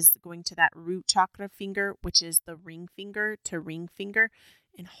is going to that root chakra finger, which is the ring finger to ring finger,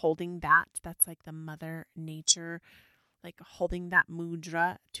 and holding that. That's like the mother nature, like holding that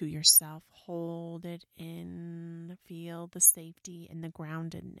mudra to yourself. Hold it in, feel the safety and the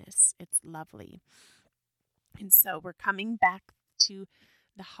groundedness. It's lovely. And so we're coming back to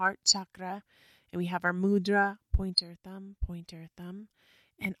the heart chakra, and we have our mudra, pointer, thumb,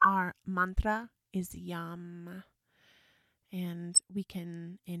 and our mantra is Yam. And we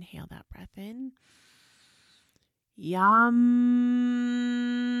can inhale that breath in. Yam.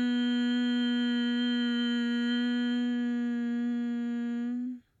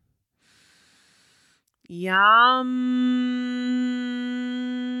 Yam.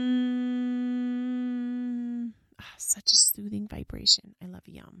 Such a soothing vibration. I love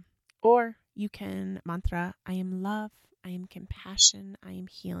Yam. Or you can mantra, I am love, I am compassion, I am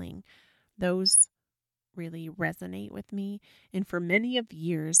healing. Those really resonate with me. And for many of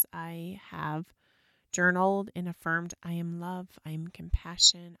years, I have journaled and affirmed, I am love, I am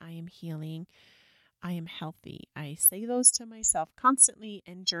compassion, I am healing, I am healthy. I say those to myself constantly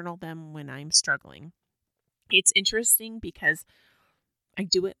and journal them when I'm struggling. It's interesting because I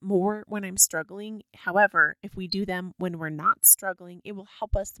do it more when I'm struggling. However, if we do them when we're not struggling, it will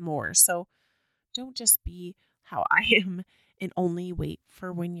help us more. So don't just be how I am and only wait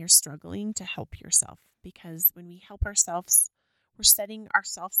for when you're struggling to help yourself. Because when we help ourselves, we're setting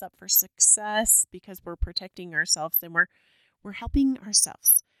ourselves up for success because we're protecting ourselves and we're helping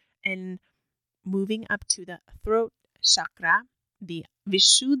ourselves. And moving up to the throat chakra, the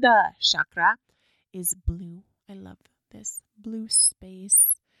Vishuddha chakra is blue. I love this blue space.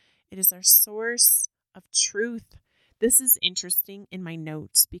 It is our source of truth. This is interesting in my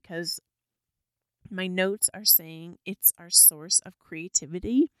notes because my notes are saying it's our source of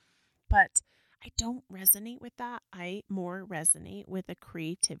creativity, but I don't resonate with that. I more resonate with the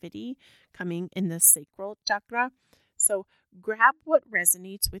creativity coming in the sacral chakra. So grab what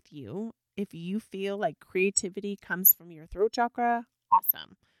resonates with you. If you feel like creativity comes from your throat chakra,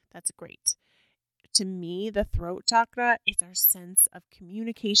 awesome. That's great. To me, the throat chakra is our sense of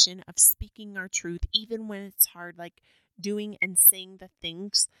communication, of speaking our truth, even when it's hard, like doing and saying the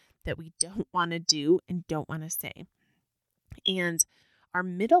things that we don't want to do and don't want to say. And our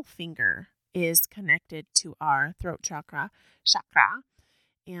middle finger is connected to our throat chakra,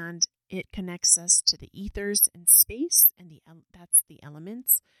 and it connects us to the ethers and space, and that's the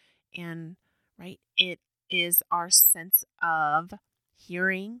elements. And right, it is our sense of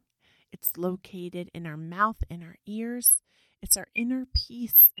hearing. It's located in our mouth and our ears. It's our inner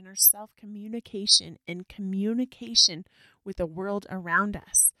peace and our self-communication and communication with the world around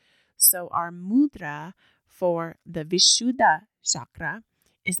us. So our mudra for the Vishuddha chakra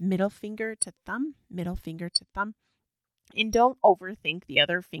is middle finger to thumb, middle finger to thumb. And don't overthink the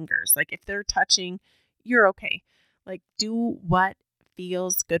other fingers. Like if they're touching, you're okay. Like do what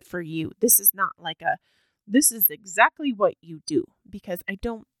feels good for you. This is not like this is exactly what you do, because I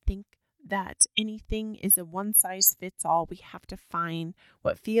don't think that anything is a one size fits all. We have to find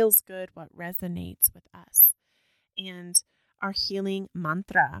what feels good, what resonates with us. And our healing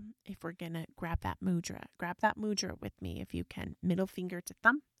mantra, if we're going to grab that mudra with me if you can. Middle finger to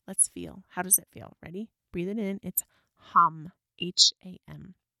thumb. Let's feel. How does it feel? Ready? Breathe it in. It's hum.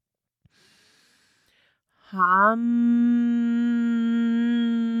 H-A-M. Hum.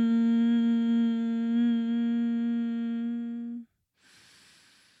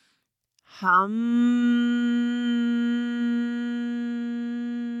 Hum.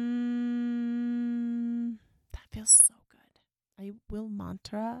 That feels so good. I will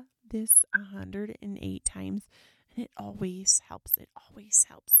mantra this 108 times, and it always helps. It always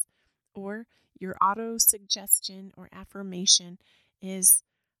helps. Or your auto suggestion or affirmation is,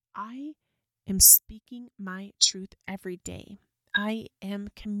 I am speaking my truth every day. I am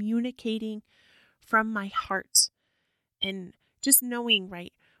communicating from my heart, and just knowing,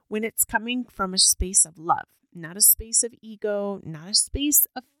 right, when it's coming from a space of love, not a space of ego, not a space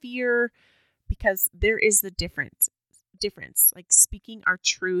of fear, because there is the difference. Like speaking our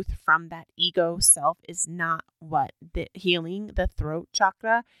truth from that ego self is not what the healing the throat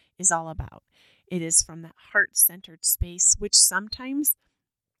chakra is all about. It is from that heart-centered space, which sometimes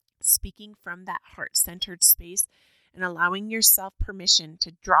speaking from that heart-centered space and allowing yourself permission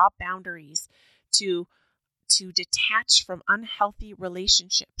to draw boundaries, to detach from unhealthy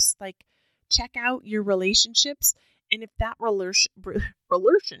relationships. Like check out your relationships, and if that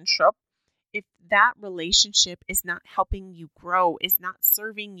relationship is not helping you grow, is not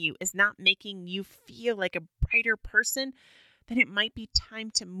serving you, is not making you feel like a brighter person, then it might be time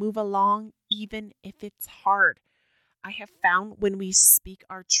to move along, even if it's hard. I have found when we speak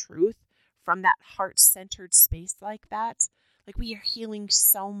our truth from that heart-centered space like that, like we are healing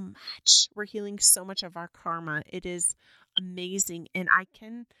so much. We're healing so much of our karma. It is amazing. And I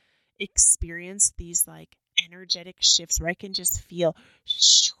can experience these like energetic shifts where I can just feel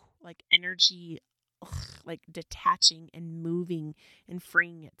like energy like detaching and moving and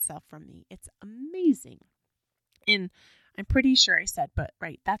freeing itself from me. It's amazing. And I'm pretty sure I said, but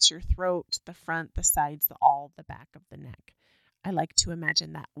right, that's your throat, the front, the sides, the back of the neck. I like to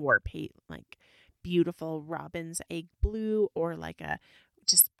imagine that war paint, like beautiful robin's egg blue, or like a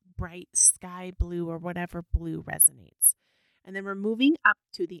just bright sky blue, or whatever blue resonates. And then we're moving up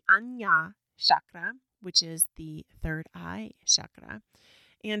to the Anya chakra, which is the third eye chakra.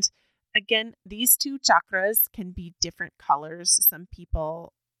 And again, these two chakras can be different colors. Some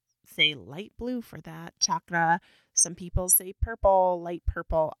people say light blue for that chakra. Some people say purple, light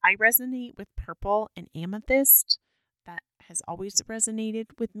purple. I resonate with purple and amethyst. that has always resonated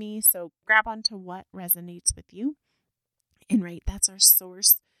with me. So grab onto what resonates with you. And right, that's our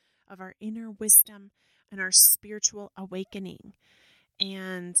source of our inner wisdom and our spiritual awakening.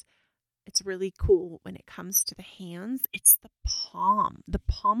 And it's really cool when it comes to the hands. It's the palm. The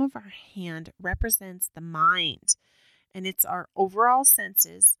palm of our hand represents the mind, and it's our overall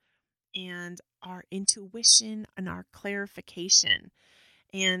senses and our intuition and our clarification.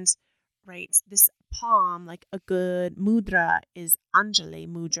 And right, this palm, like a good mudra, is Anjali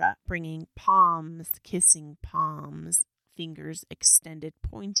mudra, bringing palms, kissing palms, fingers extended,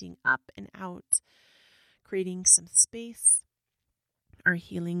 pointing up and out, creating some space. Our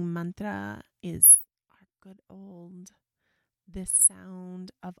healing mantra is our good old, this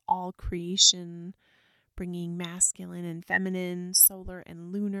sound of all creation, bringing masculine and feminine, solar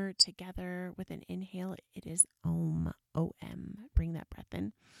and lunar together with an inhale. It is Om, O-M. Bring that breath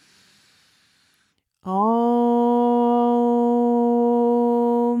in. Om.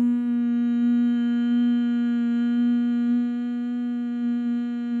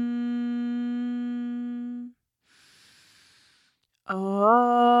 Om.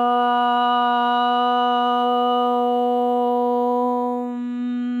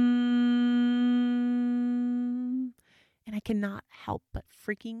 And I cannot help but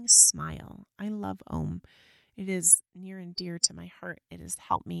freaking smile. I love Om. It is near and dear to my heart. It has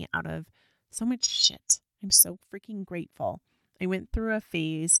helped me out of so much shit. I'm so freaking grateful. I went through a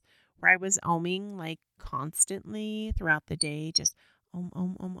phase where I was Oming like constantly throughout the day, just Om,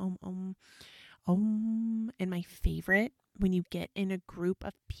 Om, Om, Om, Om, Om. And my favorite, when you get in a group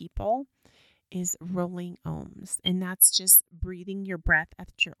of people, is rolling Oms. And that's just breathing your breath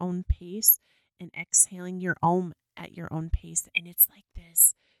at your own pace and exhaling your Om at your own pace. And it's like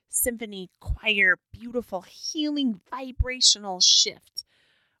this symphony, choir, beautiful, healing, vibrational shift.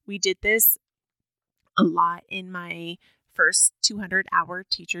 We did this a lot in my first 200-hour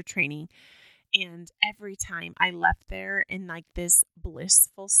teacher training. And every time I left there in like this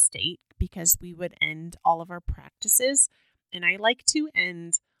blissful state, because we would end all of our practices. And I like to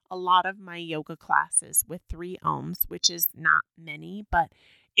end a lot of my yoga classes with 3 Oms, which is not many, but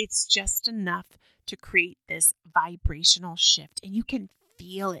it's just enough to create this vibrational shift. And you can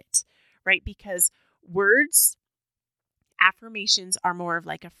feel it, right? Because words, affirmations are more of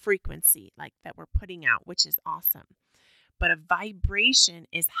like a frequency, like that we're putting out, which is awesome. But a vibration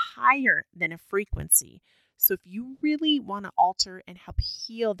is higher than a frequency. So if you really want to alter and help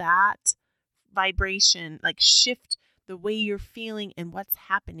heal that vibration, like shift the way you're feeling and what's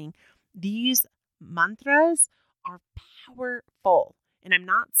happening, these mantras are powerful. And I'm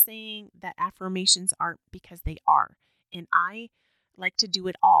not saying that affirmations aren't, because they are. And I like to do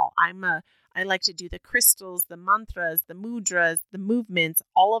it all. I like to do the crystals, the mantras, the mudras, the movements,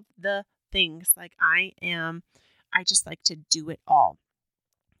 all of the things. Like I just like to do it all.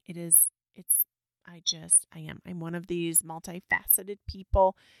 I'm one of these multifaceted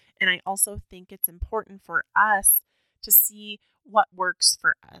people. And I also think it's important for us to see what works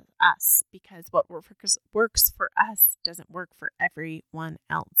for us, because what works for us doesn't work for everyone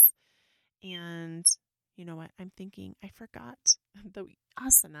else. And you know what? I'm thinking I forgot the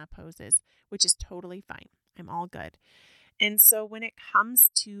asana poses, which is totally fine. I'm all good. And so when it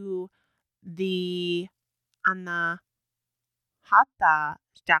comes to the Anahata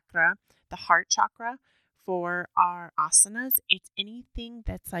chakra, the heart chakra, for our asanas, it's anything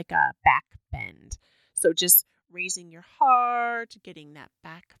that's like a back bend. So just raising your heart, getting that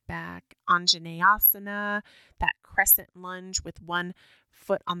back, Anjaneyasana, that crescent lunge with one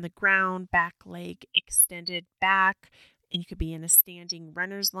foot on the ground, back leg extended back. And you could be in a standing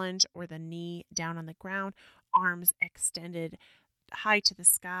runner's lunge or the knee down on the ground, arms extended high to the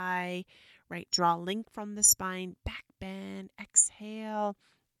sky, right? Draw length from the spine, back bend, exhale.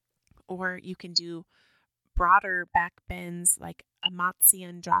 Or you can do broader back bends like a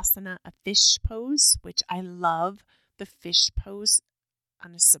Matsyendrasana, a fish pose, which I love the fish pose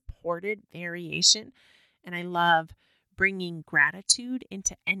on a supported variation. And I love bringing gratitude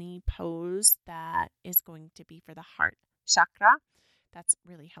into any pose that is going to be for the heart chakra. That's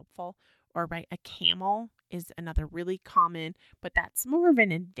really helpful. Or right, a camel is another really common, but that's more of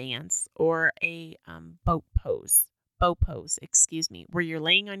an advance, or a bow pose, where you're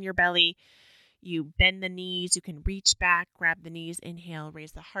laying on your belly. You bend the knees, you can reach back, grab the knees, inhale,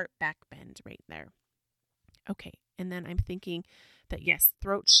 raise the heart, back bend right there. Okay, and then I'm thinking that yes,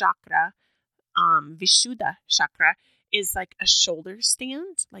 throat chakra, Vishuddha chakra, is like a shoulder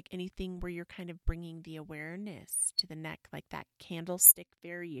stand, like anything where you're kind of bringing the awareness to the neck, like that candlestick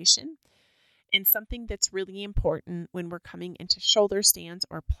variation. And something that's really important when we're coming into shoulder stands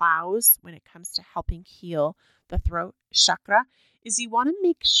or plows when it comes to helping heal the throat chakra is you want to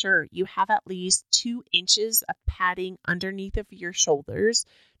make sure you have at least 2 inches of padding underneath of your shoulders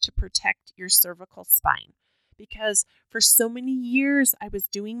to protect your cervical spine. Because for so many years I was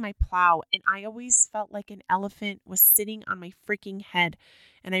doing my plow and I always felt like an elephant was sitting on my freaking head.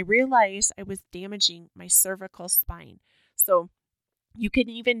 And I realized I was damaging my cervical spine. So you can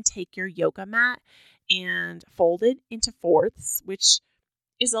even take your yoga mat and fold it into fourths, which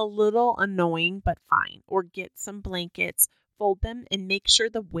is a little annoying, but fine. Or get some blankets, fold them, and make sure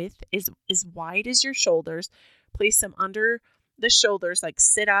the width is as wide as your shoulders. Place them under the shoulders, like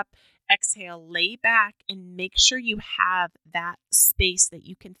sit up, exhale, lay back, and make sure you have that space that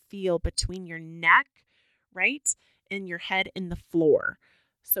you can feel between your neck, right, and your head and the floor.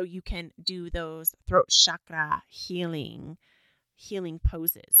 So you can do those throat chakra healing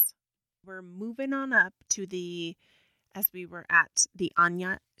poses. We're moving on up to as we were at the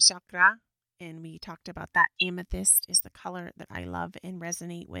Anya chakra, and we talked about that. Amethyst is the color that I love and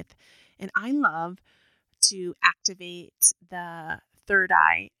resonate with. And I love to activate the third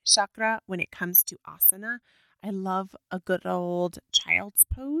eye chakra when it comes to asana. I love a good old child's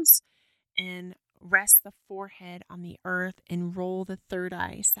pose and rest the forehead on the earth and roll the third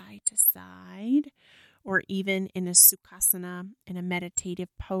eye side to side, or even in a sukhasana, in a meditative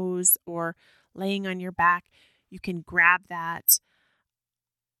pose, or laying on your back. You can grab that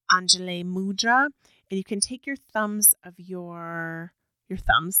Anjali mudra, and you can take your thumbs of your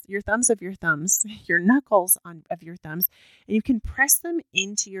knuckles of your thumbs, and you can press them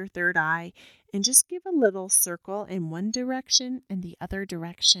into your third eye and just give a little circle in one direction and the other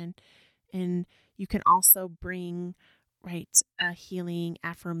direction. And you can also bring a healing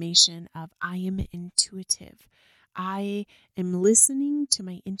affirmation of I am intuitive. I am listening to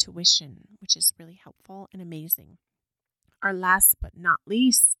my intuition, which is really helpful and amazing. Our last but not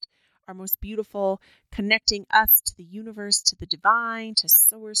least, our most beautiful, connecting us to the universe, to the divine, to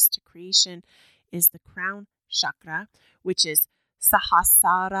source, to creation, is the crown chakra, which is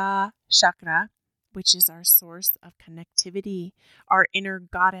Sahasrara chakra, which is our source of connectivity, our inner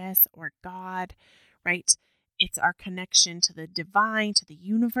goddess or God, right? It's our connection to the divine, to the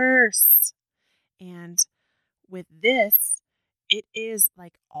universe. And with this, it is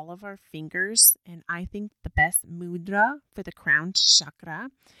like all of our fingers. And I think the best mudra for the crown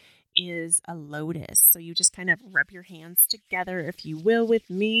chakra is a lotus. So you just kind of rub your hands together, if you will, with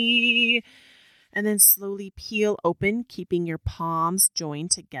me. And then slowly peel open, keeping your palms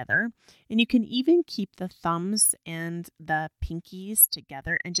joined together. And you can even keep the thumbs and the pinkies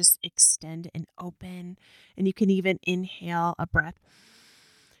together and just extend and open. And you can even inhale a breath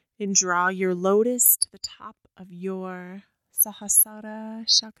and draw your lotus to the top of your Sahasrara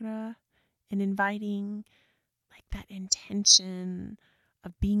chakra and inviting like that intention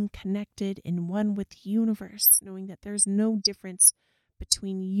of being connected in one with the universe, knowing that there's no difference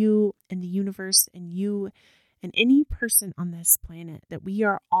between you and the universe and you and any person on this planet, that we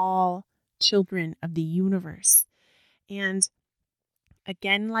are all children of the universe. And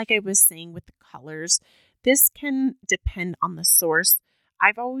again, like I was saying with the colors, this can depend on the source.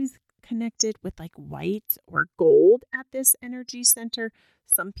 I've always connected with like white or gold at this energy center.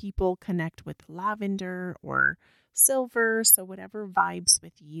 Some people connect with lavender or silver. So whatever vibes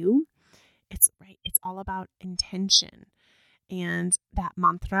with you, it's all about intention. And that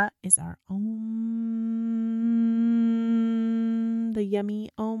mantra is our Om, the yummy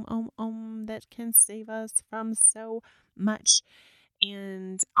Om, Om, Om that can save us from so much.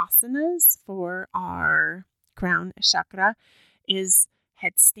 And asanas for our crown chakra is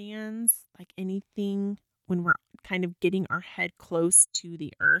headstands, like anything when we're kind of getting our head close to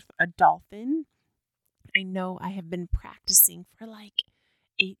the earth. A dolphin. I know I have been practicing for like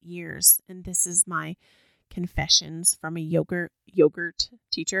 8 years, and this is my confessions from a yogurt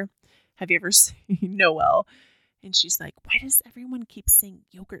teacher. Have you ever seen Noelle? And she's like, why does everyone keep saying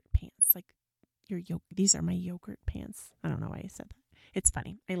yogurt pants? Like, these are my yogurt pants. I don't know why I said that. It's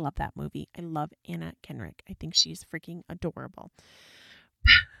funny. I love that movie. I love Anna Kendrick. I think she's freaking adorable.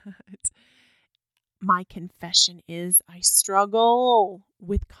 But my confession is I struggle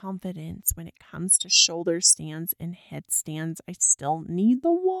with confidence when it comes to shoulder stands and headstands. I still need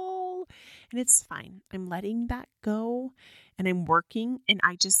the wall, and it's fine. I'm letting that go, and I'm working, and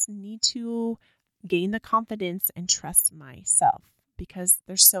I just need to gain the confidence and trust myself, because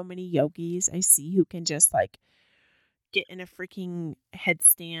there's so many yogis I see who can just like get in a freaking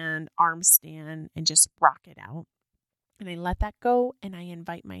headstand, arm stand, and just rock it out. And I let that go, and I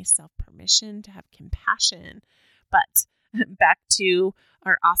invite myself permission to have compassion. But back to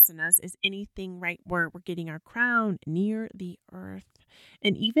our asanas is anything right where we're getting our crown near the earth.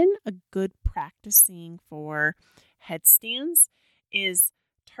 And even a good practicing for headstands is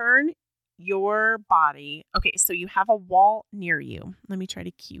turn your body. Okay, so you have a wall near you. Let me try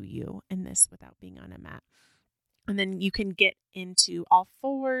to cue you in this without being on a mat. And then you can get into all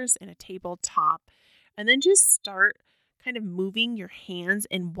fours in a tabletop and then just start kind of moving your hands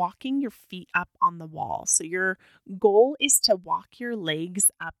and walking your feet up on the wall. So your goal is to walk your legs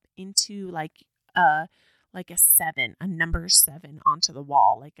up into like a seven, a number 7 onto the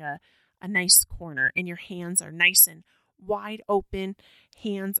wall, like a nice corner, and your hands are nice and wide open.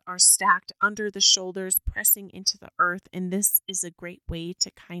 Hands are stacked under the shoulders, pressing into the earth. And this is a great way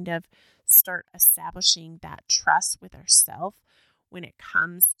to kind of start establishing that trust with ourselves when it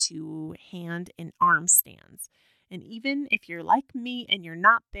comes to hand and arm stands. And even if you're like me and you're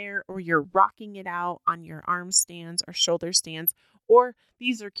not there, or you're rocking it out on your arm stands or shoulder stands, or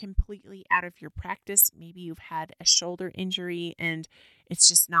these are completely out of your practice, maybe you've had a shoulder injury and it's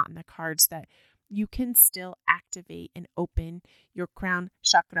just not in the cards, that you can still activate and open your crown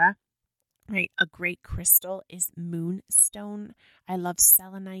chakra, right? A great crystal is moonstone. I love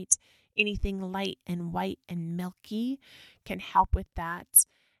selenite. Anything light and white and milky can help with that.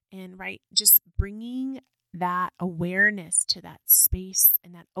 And right, just bringing that awareness to that space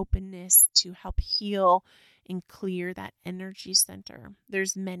and that openness to help heal and clear that energy center.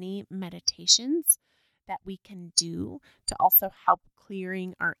 There's many meditations that we can do to also help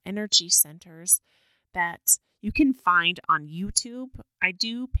clearing our energy centers that you can find on YouTube. I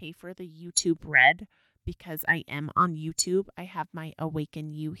do pay for the YouTube Red because I am on YouTube. I have my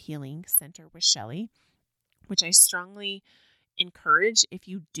Awaken You Healing Center with Shelly, which I strongly encourage if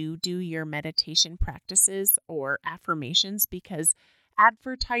you do your meditation practices or affirmations, because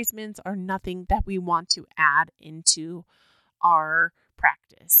advertisements are nothing that we want to add into our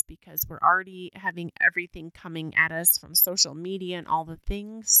practice, because we're already having everything coming at us from social media and all the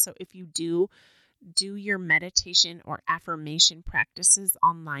things. So if you do your meditation or affirmation practices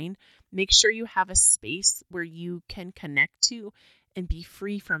online, make sure you have a space where you can connect to and be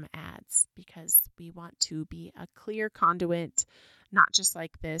free from ads, because we want to be a clear conduit, not just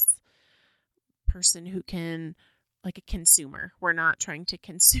like this person who can, like a consumer. We're not trying to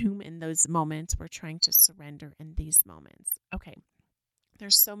consume in those moments. We're trying to surrender in these moments. Okay.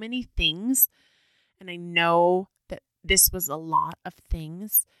 There's so many things, and I know that this was a lot of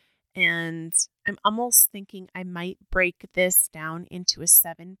things, and I'm almost thinking I might break this down into a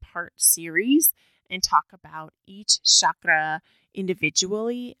 7-part series and talk about each chakra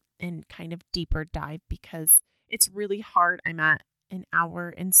individually and kind of deeper dive, because it's really hard. I'm at an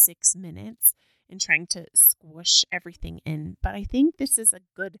hour and 6 minutes and trying to squish everything in. But I think this is a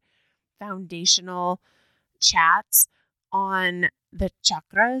good foundational chat on the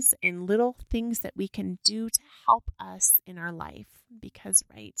chakras and little things that we can do to help us in our life. Because,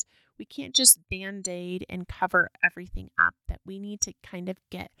 right, we can't just band-aid and cover everything up, that we need to kind of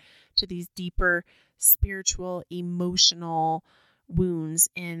get to these deeper spiritual, emotional wounds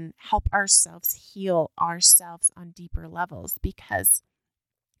and help ourselves heal ourselves on deeper levels. Because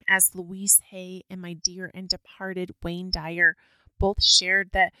as Louise Hay and my dear and departed Wayne Dyer both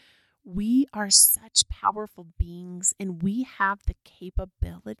shared, that we are such powerful beings and we have the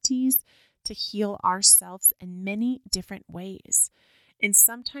capabilities to heal ourselves in many different ways. And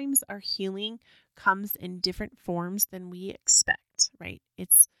sometimes our healing comes in different forms than we expect, right?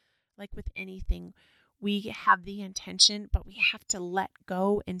 It's like with anything. We have the intention, but we have to let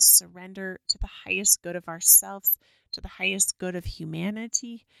go and surrender to the highest good of ourselves, to the highest good of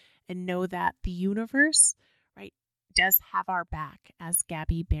humanity, and know that the universe, right, does have our back, as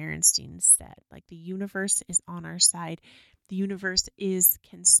Gabby Berenstein said. Like, the universe is on our side. The universe is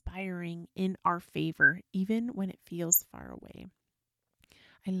conspiring in our favor, even when it feels far away.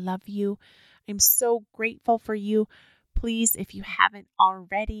 I love you. I'm so grateful for you. Please, if you haven't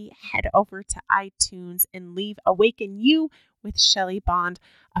already, head over to iTunes and leave Awaken You with Shelly Bond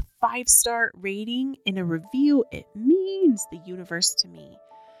a 5-star rating and a review. It means the universe to me.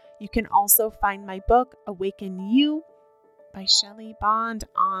 You can also find my book, Awaken You by Shelly Bond,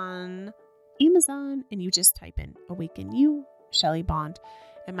 on Amazon, and you just type in Awaken You, Shelly Bond,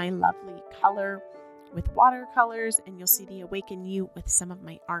 and my lovely color with watercolors, and you'll see the Awaken You with some of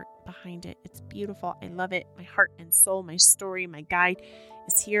my art behind it. It's beautiful. I love it. My heart and soul, my story, my guide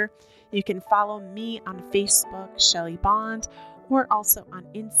is here. You can follow me on Facebook, Shelly Bond, or also on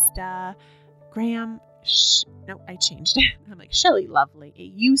Instagram. I changed it. I'm like Shelly Lovely.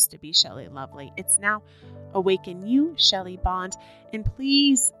 It used to be Shelly Lovely. It's now Awaken You, Shelly Bond. And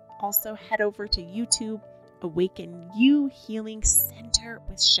please also head over to YouTube Awaken You Healing Center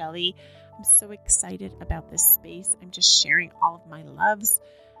with Shelly. I'm so excited about this space. I'm just sharing all of my loves.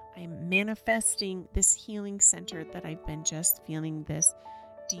 I'm manifesting this healing center that I've been just feeling this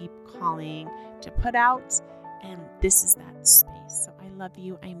deep calling to put out. And this is that space. So I love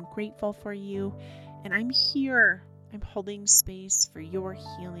you. I'm grateful for you. And I'm here. I'm holding space for your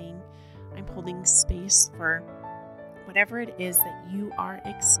healing. I'm holding space for whatever it is that you are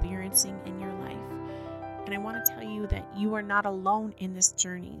experiencing in your life. And I want to tell you that you are not alone in this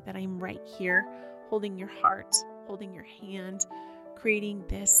journey, that I'm right here holding your heart, holding your hand, creating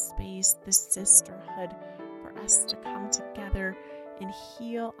this space, this sisterhood for us to come together and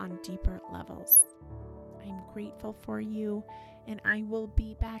heal on deeper levels. I'm grateful for you, and I will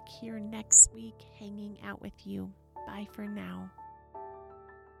be back here next week hanging out with you. Bye for now.